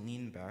testimony to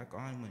lean back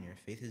on when your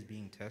faith is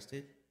being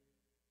tested?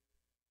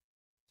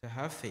 To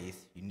have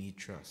faith, you need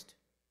trust.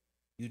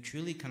 You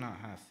truly cannot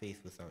have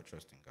faith without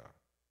trusting God.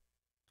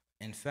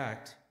 In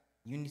fact,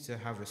 you need to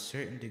have a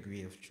certain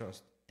degree of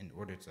trust in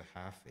order to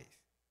have faith.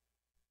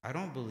 I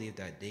don't believe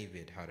that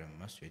David had a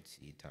mustard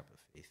seed type of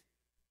faith.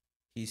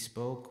 He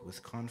spoke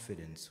with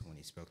confidence when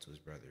he spoke to his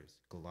brothers,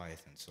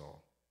 Goliath and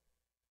Saul.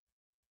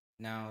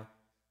 Now,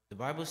 the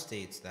Bible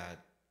states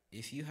that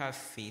if you have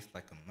faith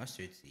like a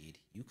mustard seed,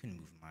 you can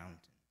move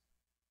mountains.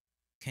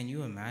 Can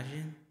you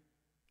imagine?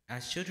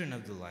 As children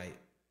of the light,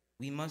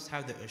 we must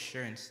have the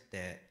assurance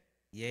that,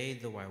 "Yea,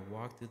 though I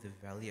walk through the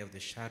valley of the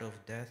shadow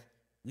of death,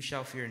 we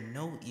shall fear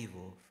no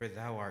evil, for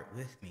thou art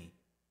with me."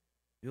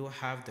 We will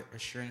have the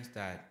assurance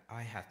that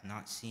eye hath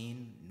not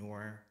seen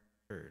nor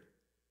heard,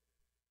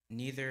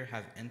 neither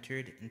have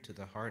entered into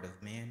the heart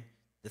of man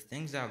the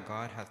things that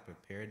God hath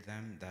prepared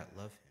them that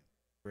love him.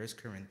 1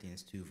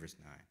 Corinthians 2, verse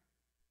 9.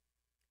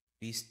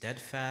 Be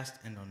steadfast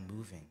and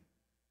unmoving.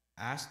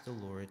 Ask the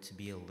Lord to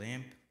be a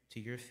lamp to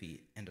your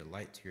feet and a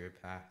light to your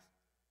path.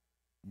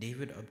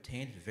 David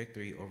obtained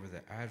victory over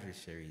the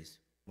adversaries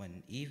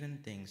when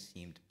even things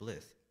seemed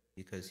bliss,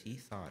 because he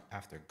thought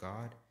after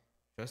God,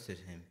 trusted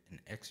him,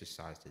 and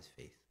exercised his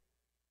faith.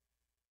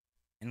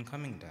 In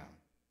coming down,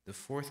 the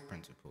fourth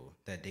principle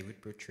that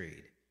David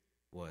portrayed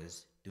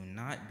was, do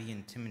not be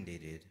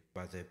intimidated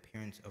by the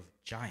appearance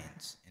of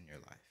giants in your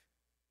life.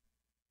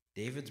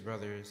 David's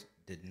brothers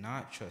did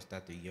not trust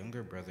that the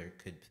younger brother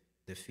could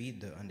defeat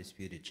the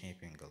undisputed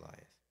champion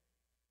Goliath.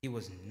 He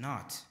was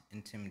not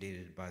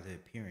intimidated by the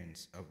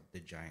appearance of the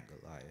giant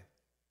Goliath.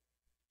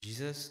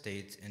 Jesus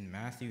states in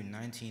Matthew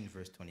 19,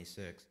 verse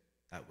 26,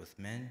 that with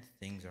men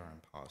things are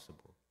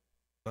impossible,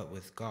 but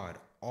with God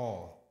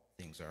all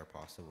things are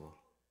possible.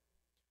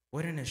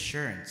 What an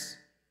assurance!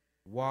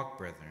 Walk,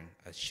 brethren,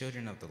 as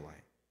children of the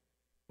light.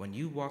 When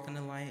you walk in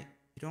the light,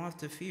 you don't have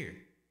to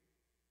fear.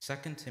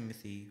 2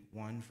 Timothy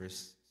 1,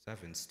 verse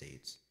 7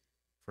 states,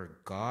 "For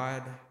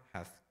God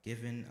hath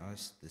given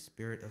us the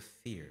spirit of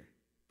fear,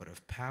 but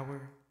of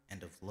power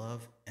and of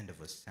love and of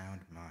a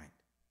sound mind."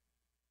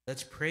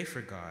 Let's pray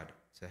for God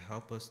to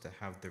help us to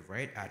have the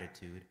right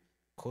attitude,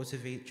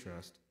 cultivate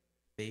trust,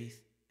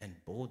 faith, and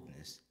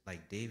boldness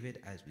like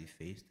David as we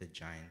face the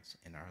giants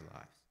in our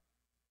lives.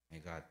 May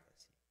God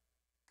bless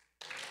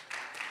you.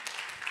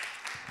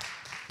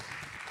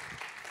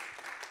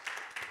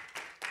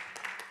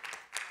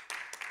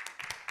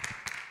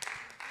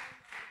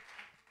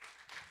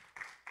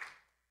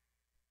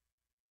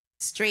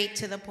 Straight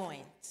to the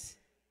point.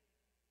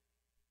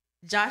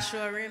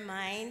 Joshua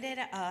reminded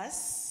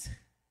us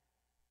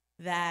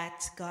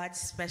that God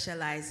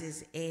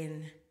specializes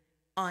in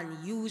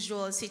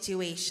unusual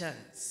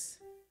situations.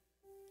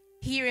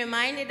 He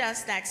reminded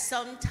us that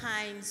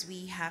sometimes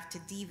we have to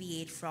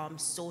deviate from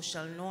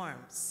social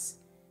norms.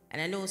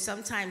 And I know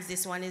sometimes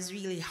this one is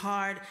really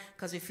hard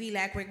because we feel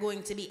like we're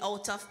going to be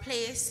out of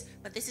place,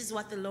 but this is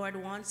what the Lord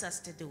wants us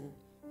to do.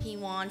 He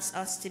wants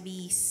us to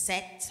be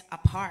set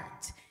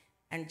apart.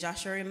 And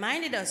Joshua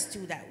reminded us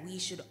too that we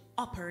should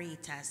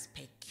operate as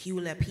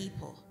peculiar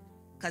people,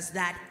 because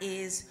that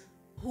is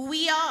who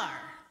we are.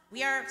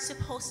 We are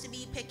supposed to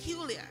be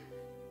peculiar.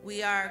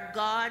 We are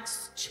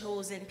God's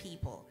chosen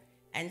people,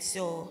 and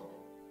so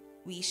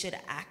we should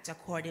act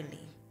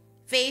accordingly.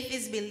 Faith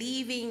is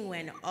believing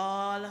when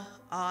all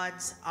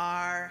odds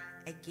are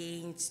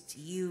against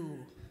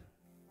you.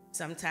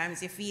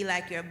 Sometimes you feel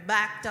like you're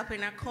backed up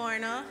in a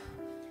corner,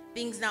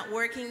 things not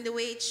working the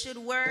way it should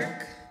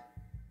work,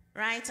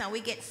 right? And we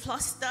get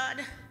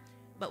flustered,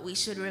 but we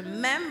should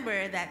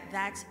remember that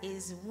that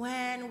is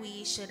when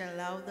we should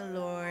allow the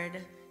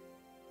Lord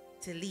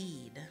to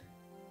lead.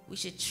 We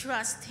should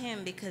trust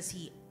him because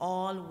he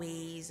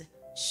always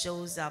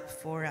shows up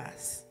for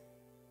us.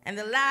 And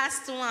the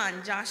last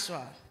one,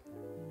 Joshua,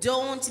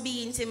 don't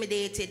be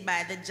intimidated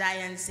by the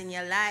giants in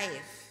your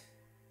life,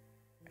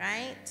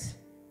 right?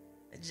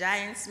 The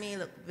giants may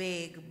look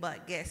big,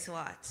 but guess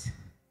what?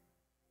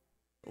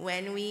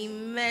 When we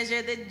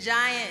measure the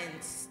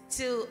giants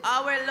to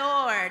our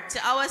Lord, to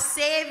our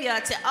Savior,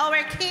 to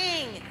our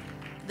King,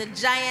 the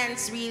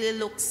giants really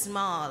look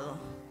small.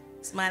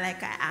 Small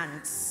like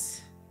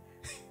ants.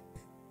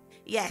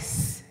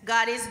 Yes,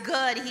 God is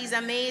good. He's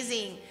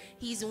amazing.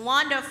 He's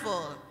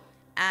wonderful.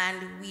 And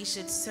we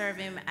should serve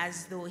him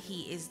as though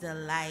he is the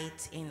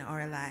light in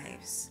our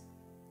lives.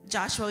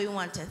 Joshua, we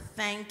want to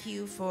thank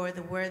you for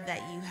the word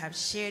that you have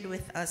shared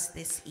with us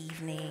this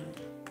evening.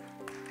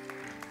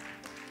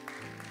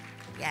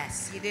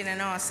 Yes, you did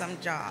an awesome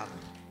job.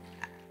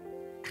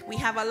 We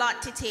have a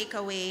lot to take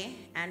away,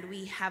 and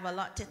we have a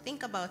lot to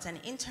think about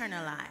and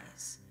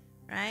internalize,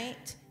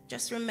 right?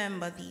 Just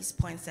remember these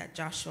points that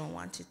Joshua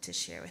wanted to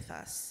share with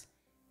us.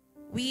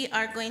 We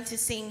are going to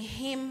sing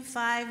hymn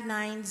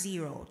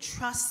 590,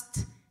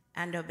 Trust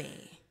and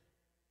Obey.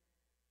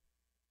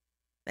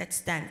 Let's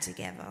stand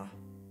together.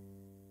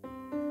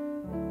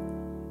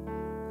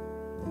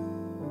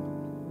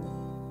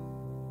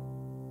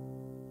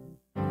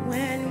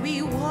 When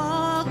we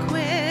walk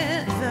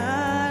with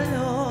the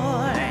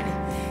Lord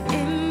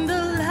in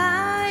the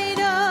light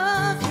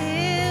of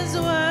his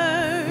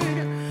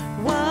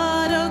word,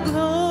 what a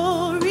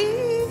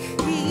glory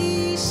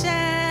he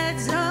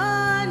sheds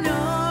on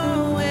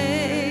our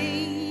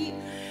way.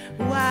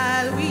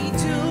 While we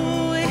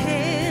do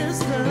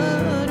his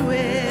good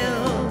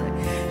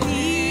will,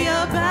 he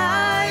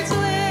abides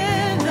with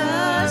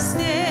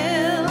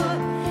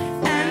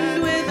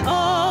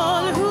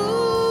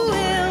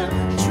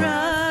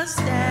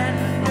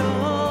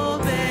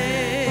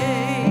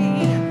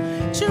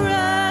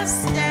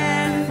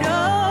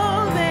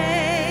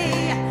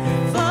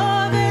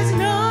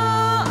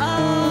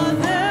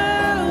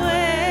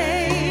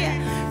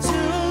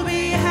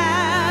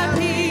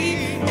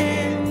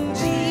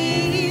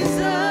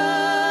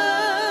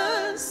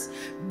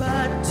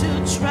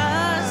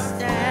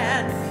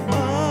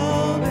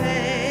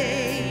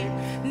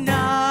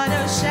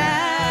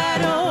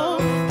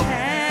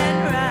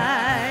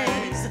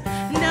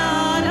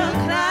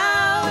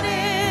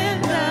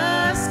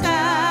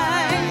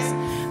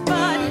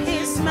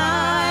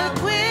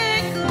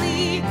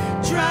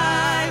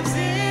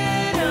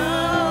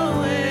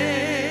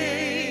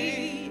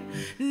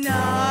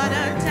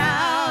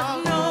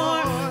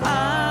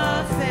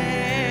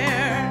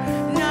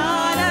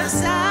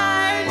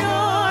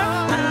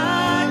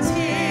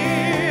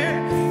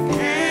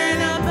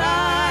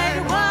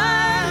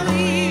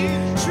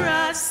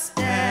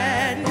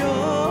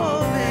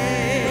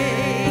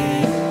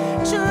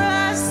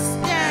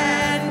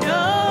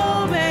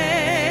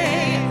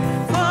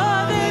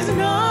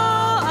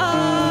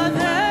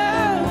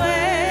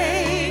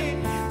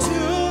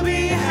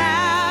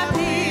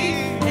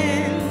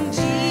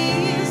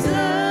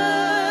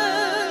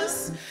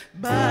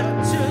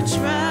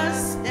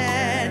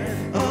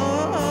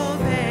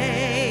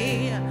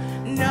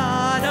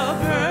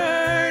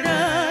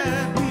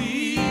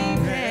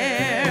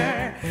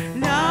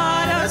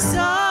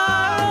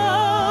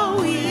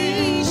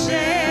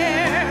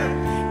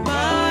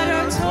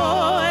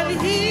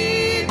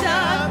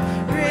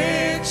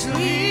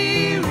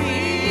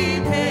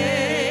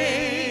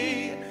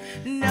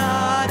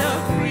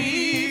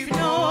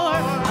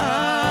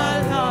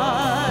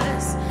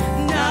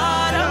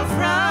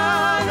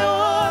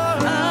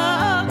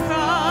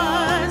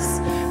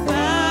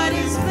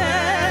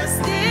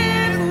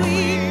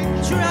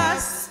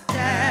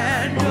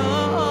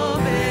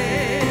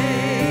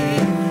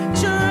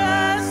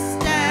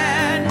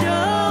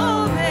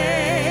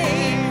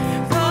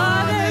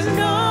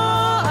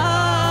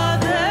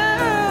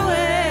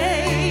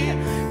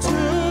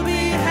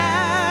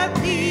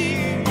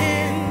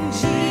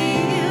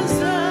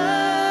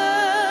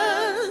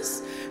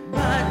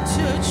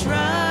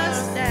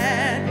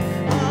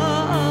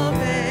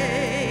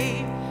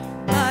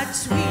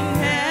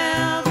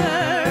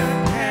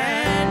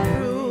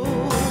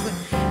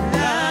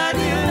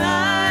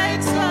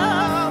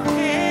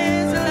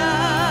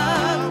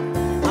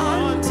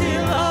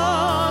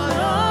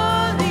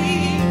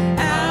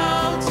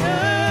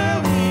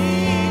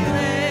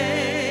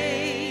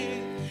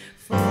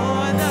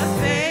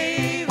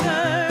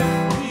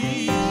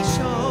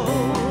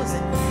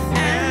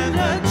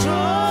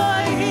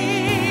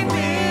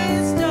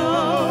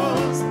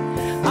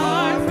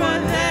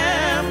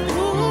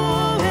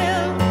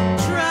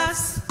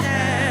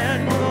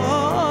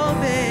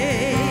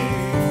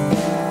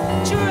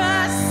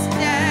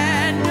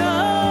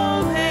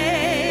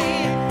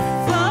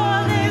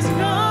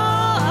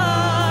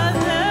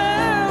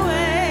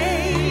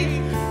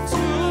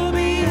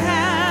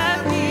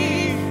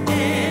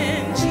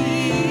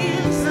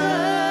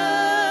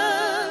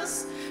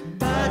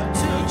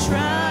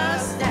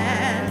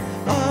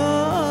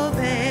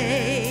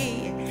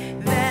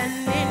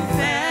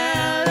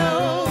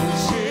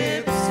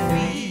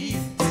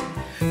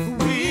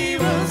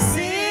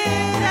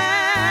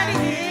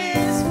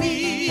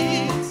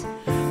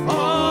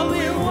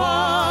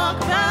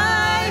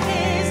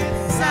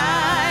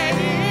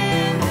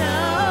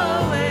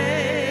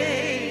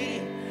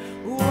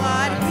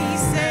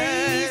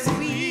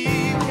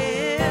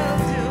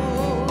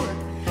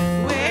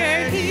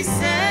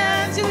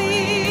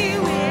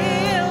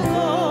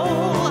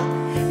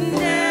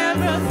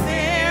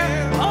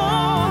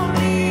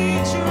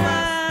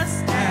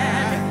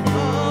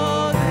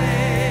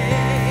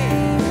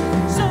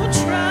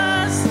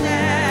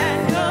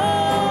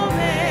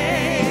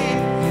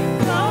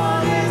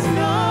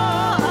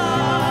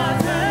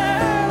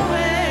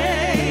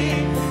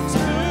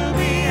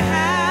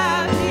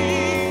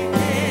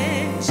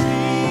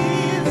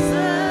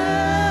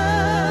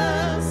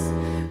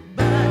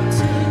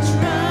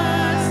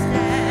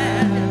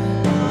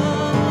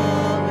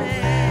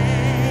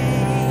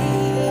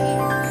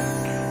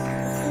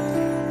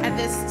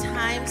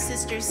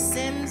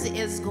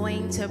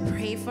going to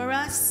pray for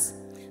us.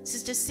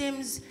 Sister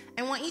Sims,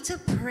 I want you to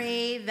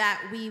pray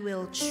that we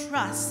will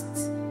trust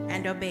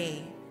and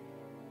obey,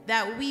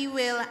 that we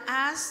will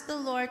ask the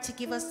Lord to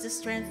give us the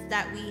strength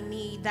that we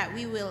need, that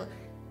we will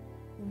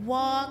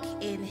walk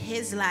in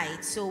his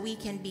light so we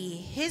can be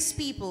his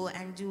people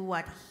and do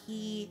what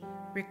he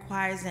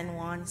requires and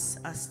wants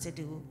us to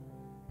do.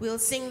 We'll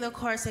sing the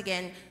chorus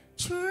again.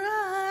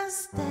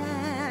 Trust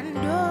and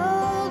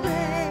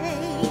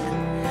obey,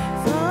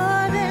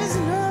 for there's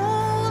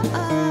no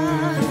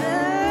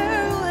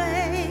other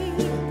way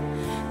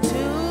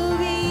to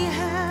be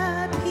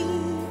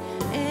happy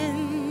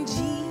in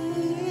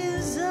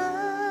Jesus,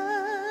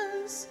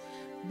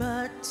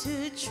 but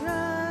to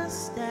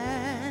trust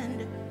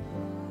and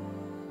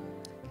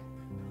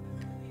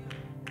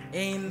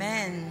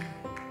Amen.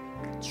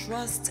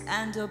 Trust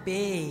and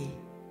obey,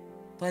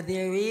 for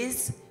there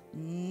is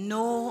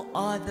no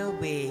other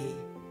way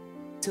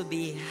to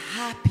be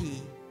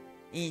happy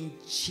in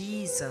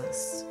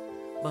Jesus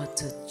but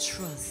to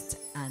trust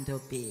and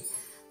obey.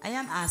 I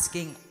am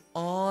asking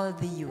all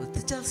the youth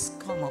to just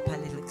come up a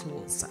little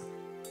closer.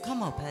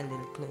 Come up a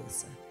little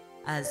closer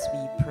as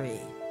we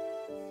pray.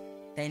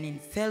 Then in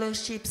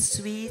fellowship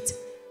suite,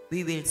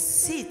 we will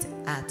sit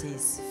at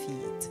his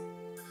feet.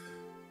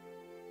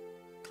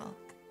 Come.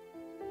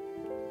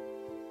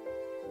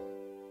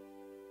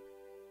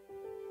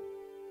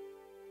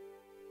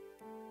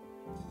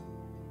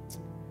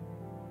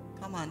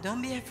 Come on,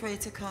 don't be afraid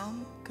to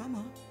come. Come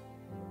on.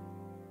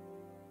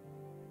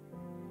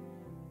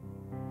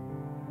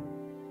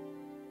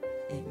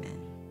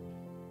 Amen.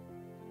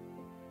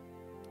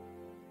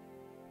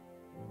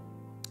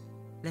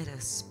 Let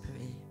us pray.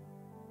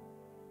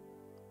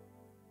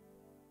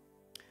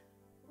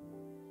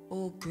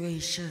 Oh,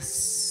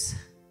 gracious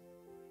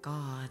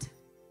God,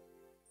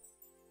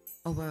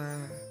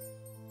 our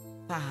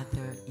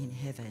Father in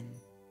heaven,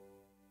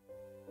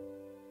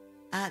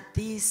 at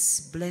this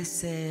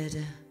blessed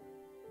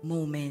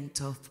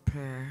moment of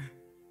prayer,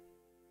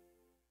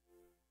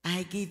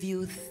 I give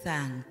you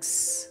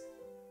thanks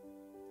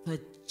for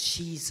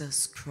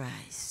Jesus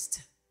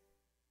Christ,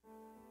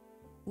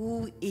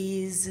 who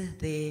is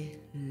the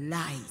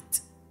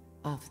light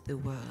of the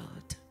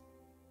world.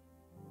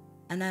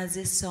 And as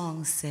the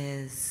song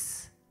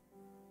says,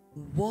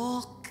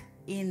 walk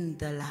in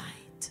the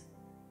light,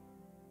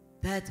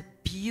 that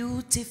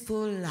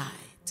beautiful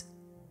light.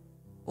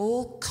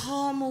 Oh,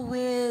 come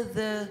with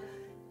the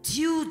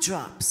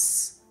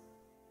dewdrops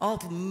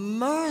of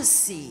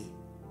mercy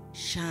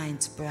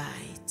shines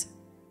bright.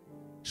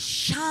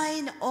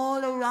 Shine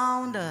all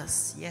around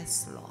us,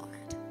 yes,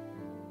 Lord,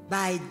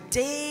 by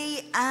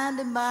day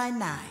and by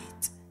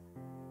night.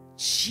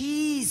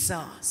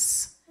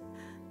 Jesus,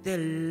 the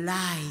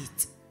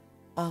light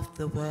of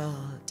the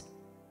world.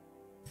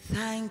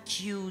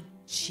 Thank you,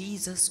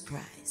 Jesus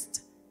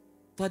Christ,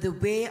 for the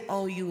way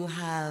how you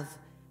have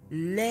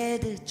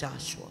led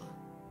Joshua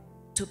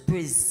to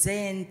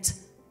present,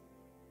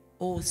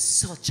 oh,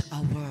 such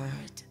a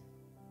word.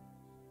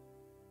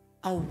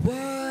 A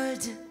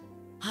word,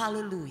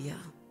 hallelujah,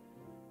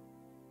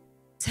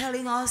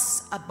 telling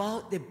us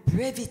about the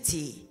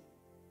brevity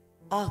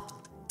of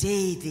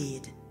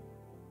David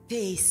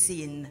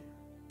facing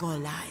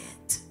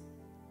Goliath.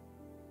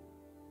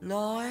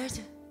 Lord,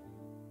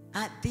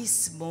 at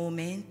this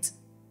moment,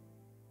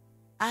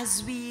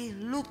 as we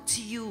look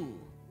to you,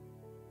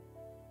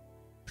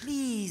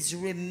 please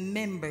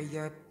remember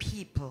your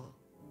people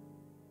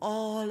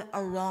all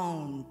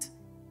around,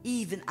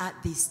 even at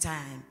this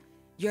time.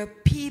 Your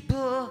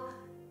people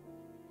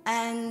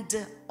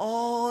and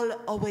all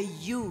our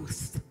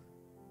youth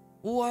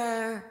who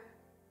are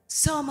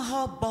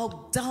somehow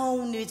bogged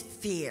down with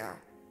fear.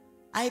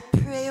 I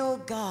pray,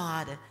 oh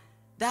God,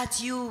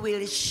 that you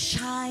will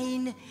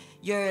shine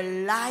your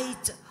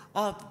light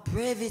of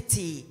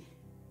brevity,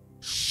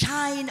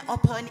 shine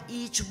upon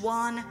each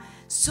one,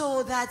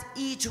 so that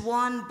each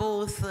one,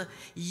 both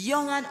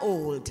young and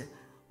old,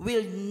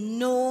 will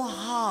know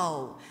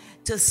how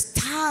to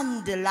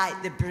stand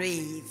like the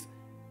brave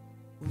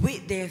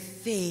with their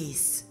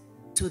face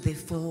to the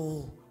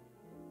foe.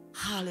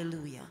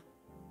 Hallelujah.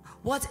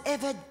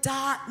 Whatever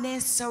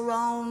darkness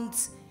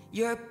surrounds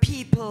your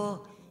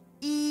people,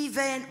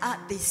 even at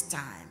this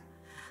time,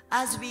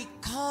 as we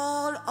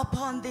call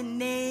upon the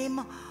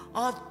name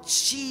of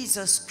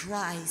Jesus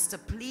Christ,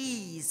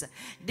 please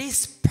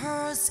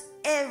disperse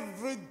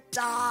every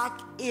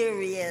dark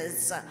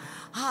areas,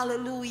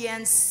 hallelujah,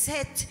 and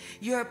set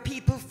your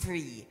people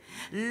free.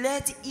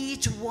 Let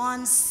each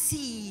one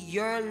see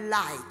your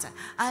light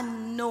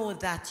and know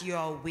that you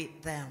are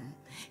with them.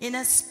 In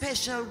a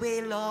special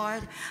way,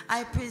 Lord,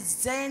 I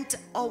present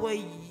our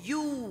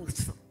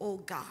youth, oh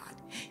God,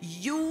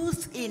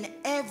 youth in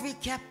every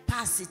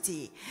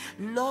capacity.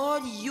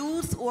 Lord,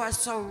 youth who are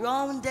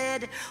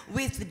surrounded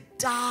with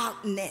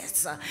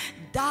darkness,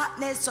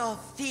 darkness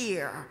of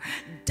fear,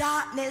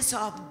 darkness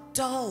of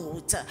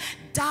doubt,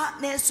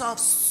 darkness of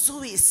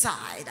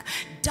suicide,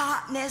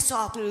 darkness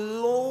of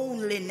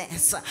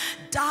loneliness,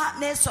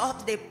 darkness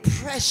of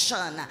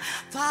depression.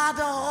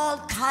 Father, all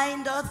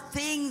kind of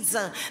things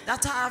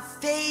that are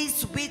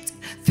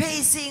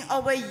facing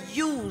our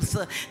youth,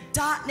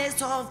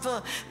 darkness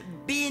of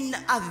being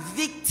a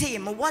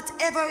victim,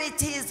 whatever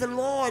it is,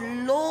 Lord,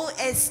 low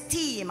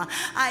esteem,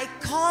 I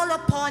call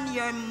upon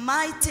your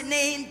mighty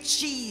name,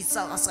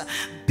 Jesus.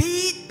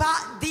 Beat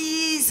back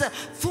these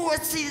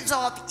forces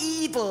of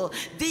evil,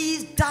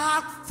 these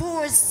dark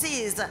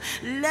forces.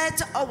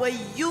 Let our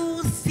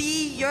youth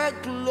see your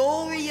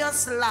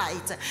glorious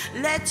light.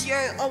 Let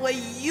our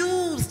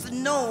youth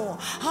know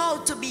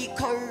how to be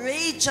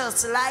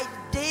courageous like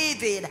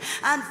David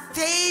and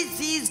face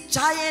these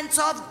giants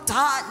of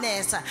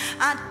darkness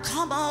and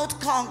come out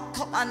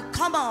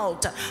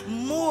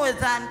more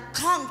than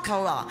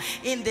conqueror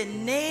in the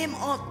name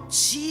of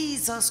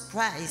Jesus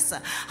Christ.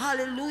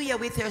 Hallelujah.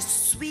 With your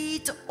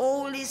sweet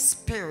Holy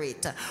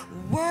Spirit,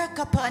 work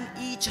upon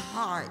each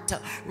heart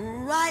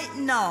right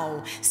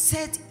now.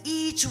 Set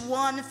each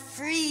one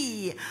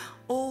free.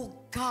 Oh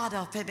God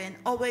of heaven,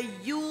 our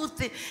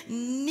youth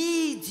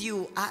needs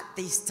you at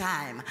this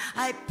time.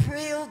 I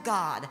pray, oh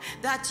God,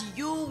 that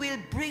you will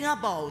bring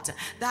about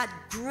that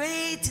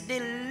great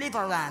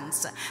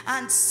deliverance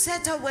and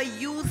set our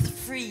youth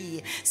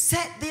free,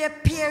 set their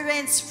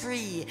parents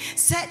free,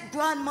 set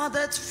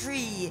grandmothers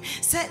free,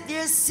 set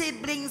their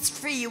siblings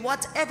free,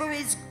 whatever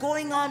is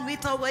going on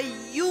with our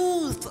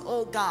youth,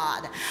 oh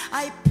God.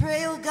 I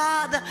pray, oh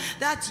God,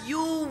 that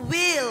you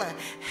will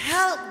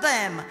help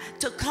them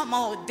to come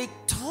out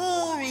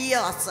victorious,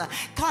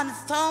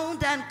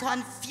 confound and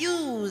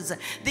confuse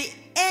the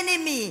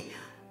enemy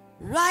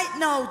right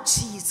now,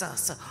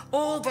 Jesus.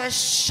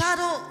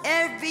 Overshadow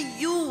every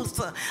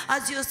youth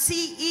as you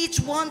see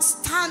each one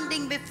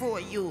standing before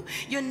you.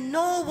 You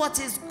know what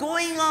is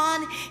going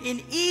on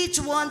in each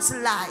one's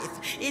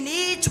life, in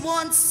each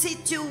one's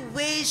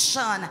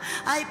situation.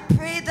 I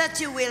pray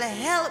that you will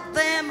help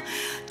them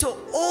to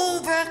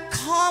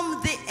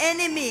overcome the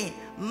enemy,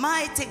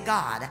 mighty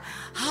God.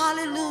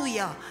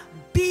 Hallelujah.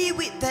 Be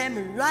with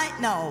them right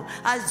now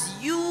as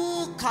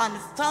you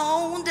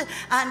confound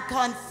and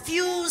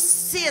confuse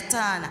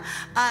Satan,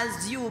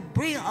 as you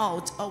bring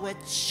out our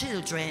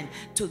children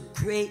to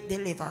great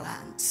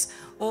deliverance.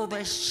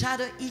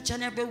 Overshadow each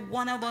and every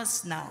one of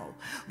us now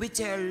with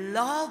your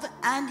love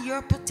and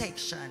your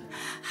protection.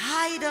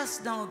 Hide us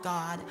now,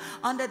 God,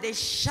 under the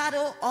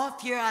shadow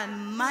of your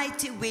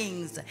almighty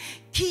wings.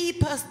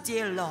 Keep us,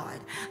 dear Lord,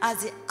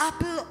 as the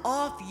apple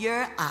of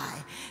your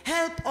eye.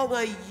 Help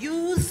our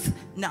youth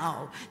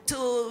now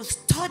to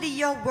study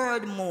your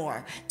word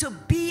more, to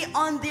be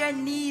on their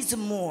knees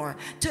more,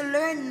 to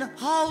learn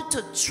how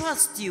to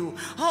trust you,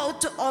 how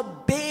to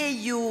obey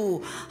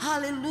you.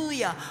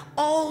 Hallelujah.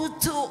 How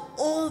to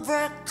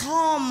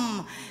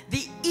overcome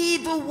the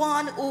evil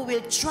one who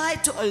will try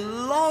to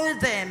lure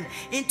them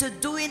into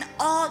doing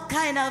all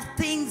kind of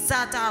things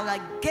that are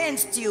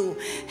against you.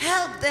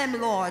 Help them,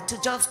 Lord, to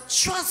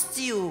just trust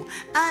you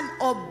and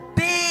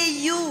obey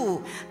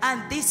you.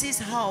 And this is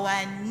how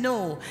I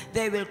know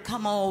they will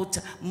come out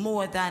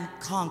more than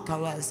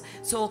conquerors.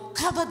 So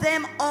cover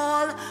them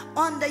all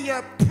under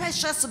your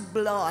precious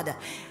blood.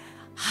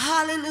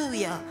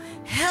 Hallelujah.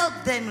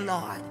 Help them,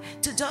 Lord,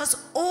 to just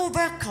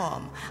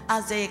overcome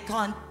as they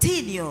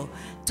continue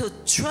to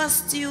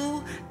trust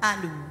you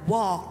and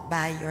walk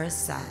by your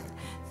side.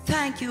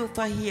 Thank you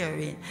for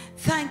hearing.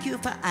 Thank you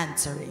for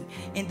answering.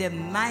 In the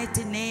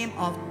mighty name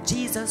of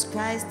Jesus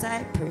Christ,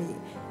 I pray.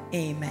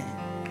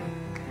 Amen.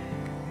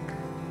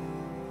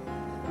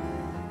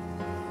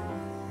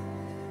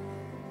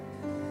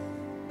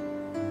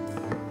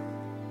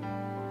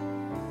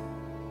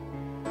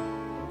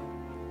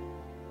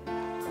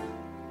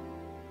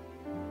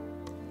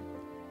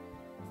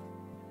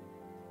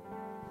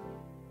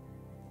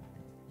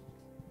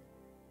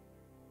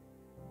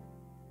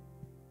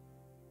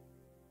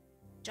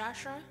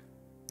 Joshua,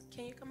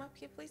 can you come up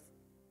here, please?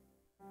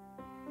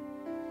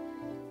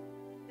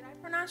 Did I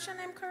pronounce your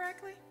name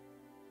correctly?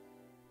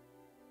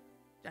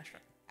 Joshua.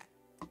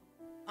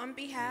 On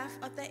behalf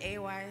of the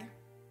AY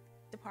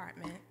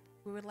department,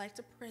 we would like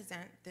to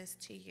present this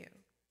to you.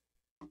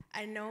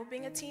 I know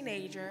being a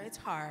teenager, it's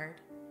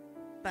hard,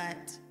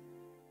 but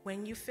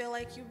when you feel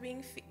like you're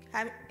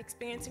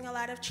experiencing a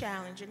lot of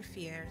challenge and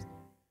fears,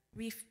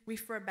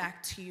 refer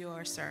back to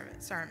your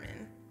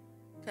sermon,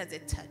 because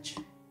it touched.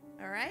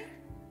 All right?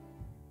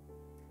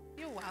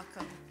 You're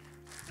welcome.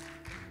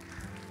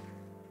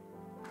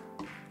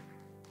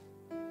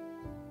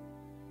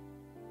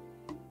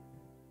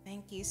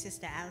 Thank you,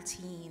 Sister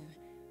Altine.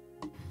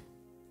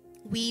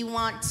 We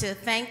want to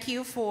thank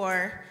you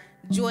for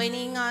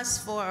joining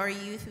us for our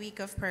Youth Week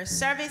of Prayer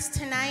service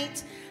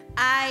tonight.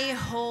 I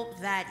hope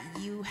that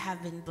you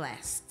have been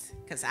blessed,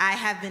 because I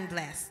have been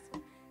blessed,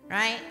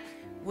 right?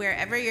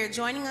 Wherever you're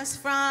joining us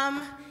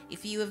from,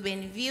 if you have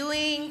been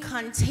viewing,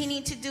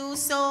 continue to do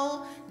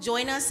so.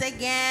 Join us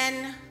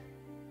again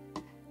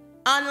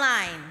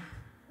online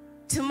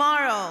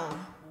tomorrow.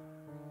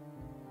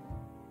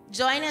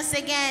 Join us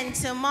again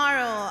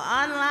tomorrow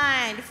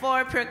online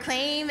for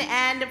Proclaim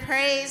and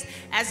Praise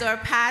as our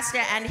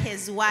pastor and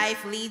his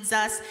wife leads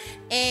us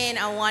in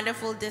a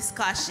wonderful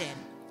discussion.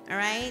 All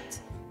right?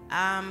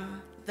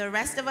 The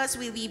rest of us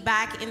will be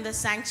back in the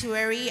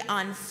sanctuary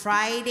on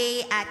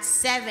Friday at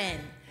 7.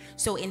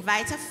 So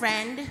invite a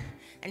friend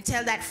and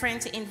tell that friend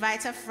to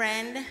invite a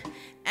friend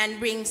and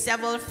bring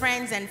several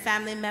friends and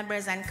family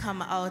members and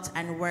come out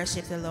and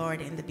worship the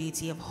Lord in the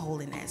beauty of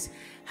holiness.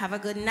 Have a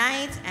good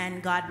night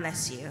and God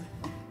bless you.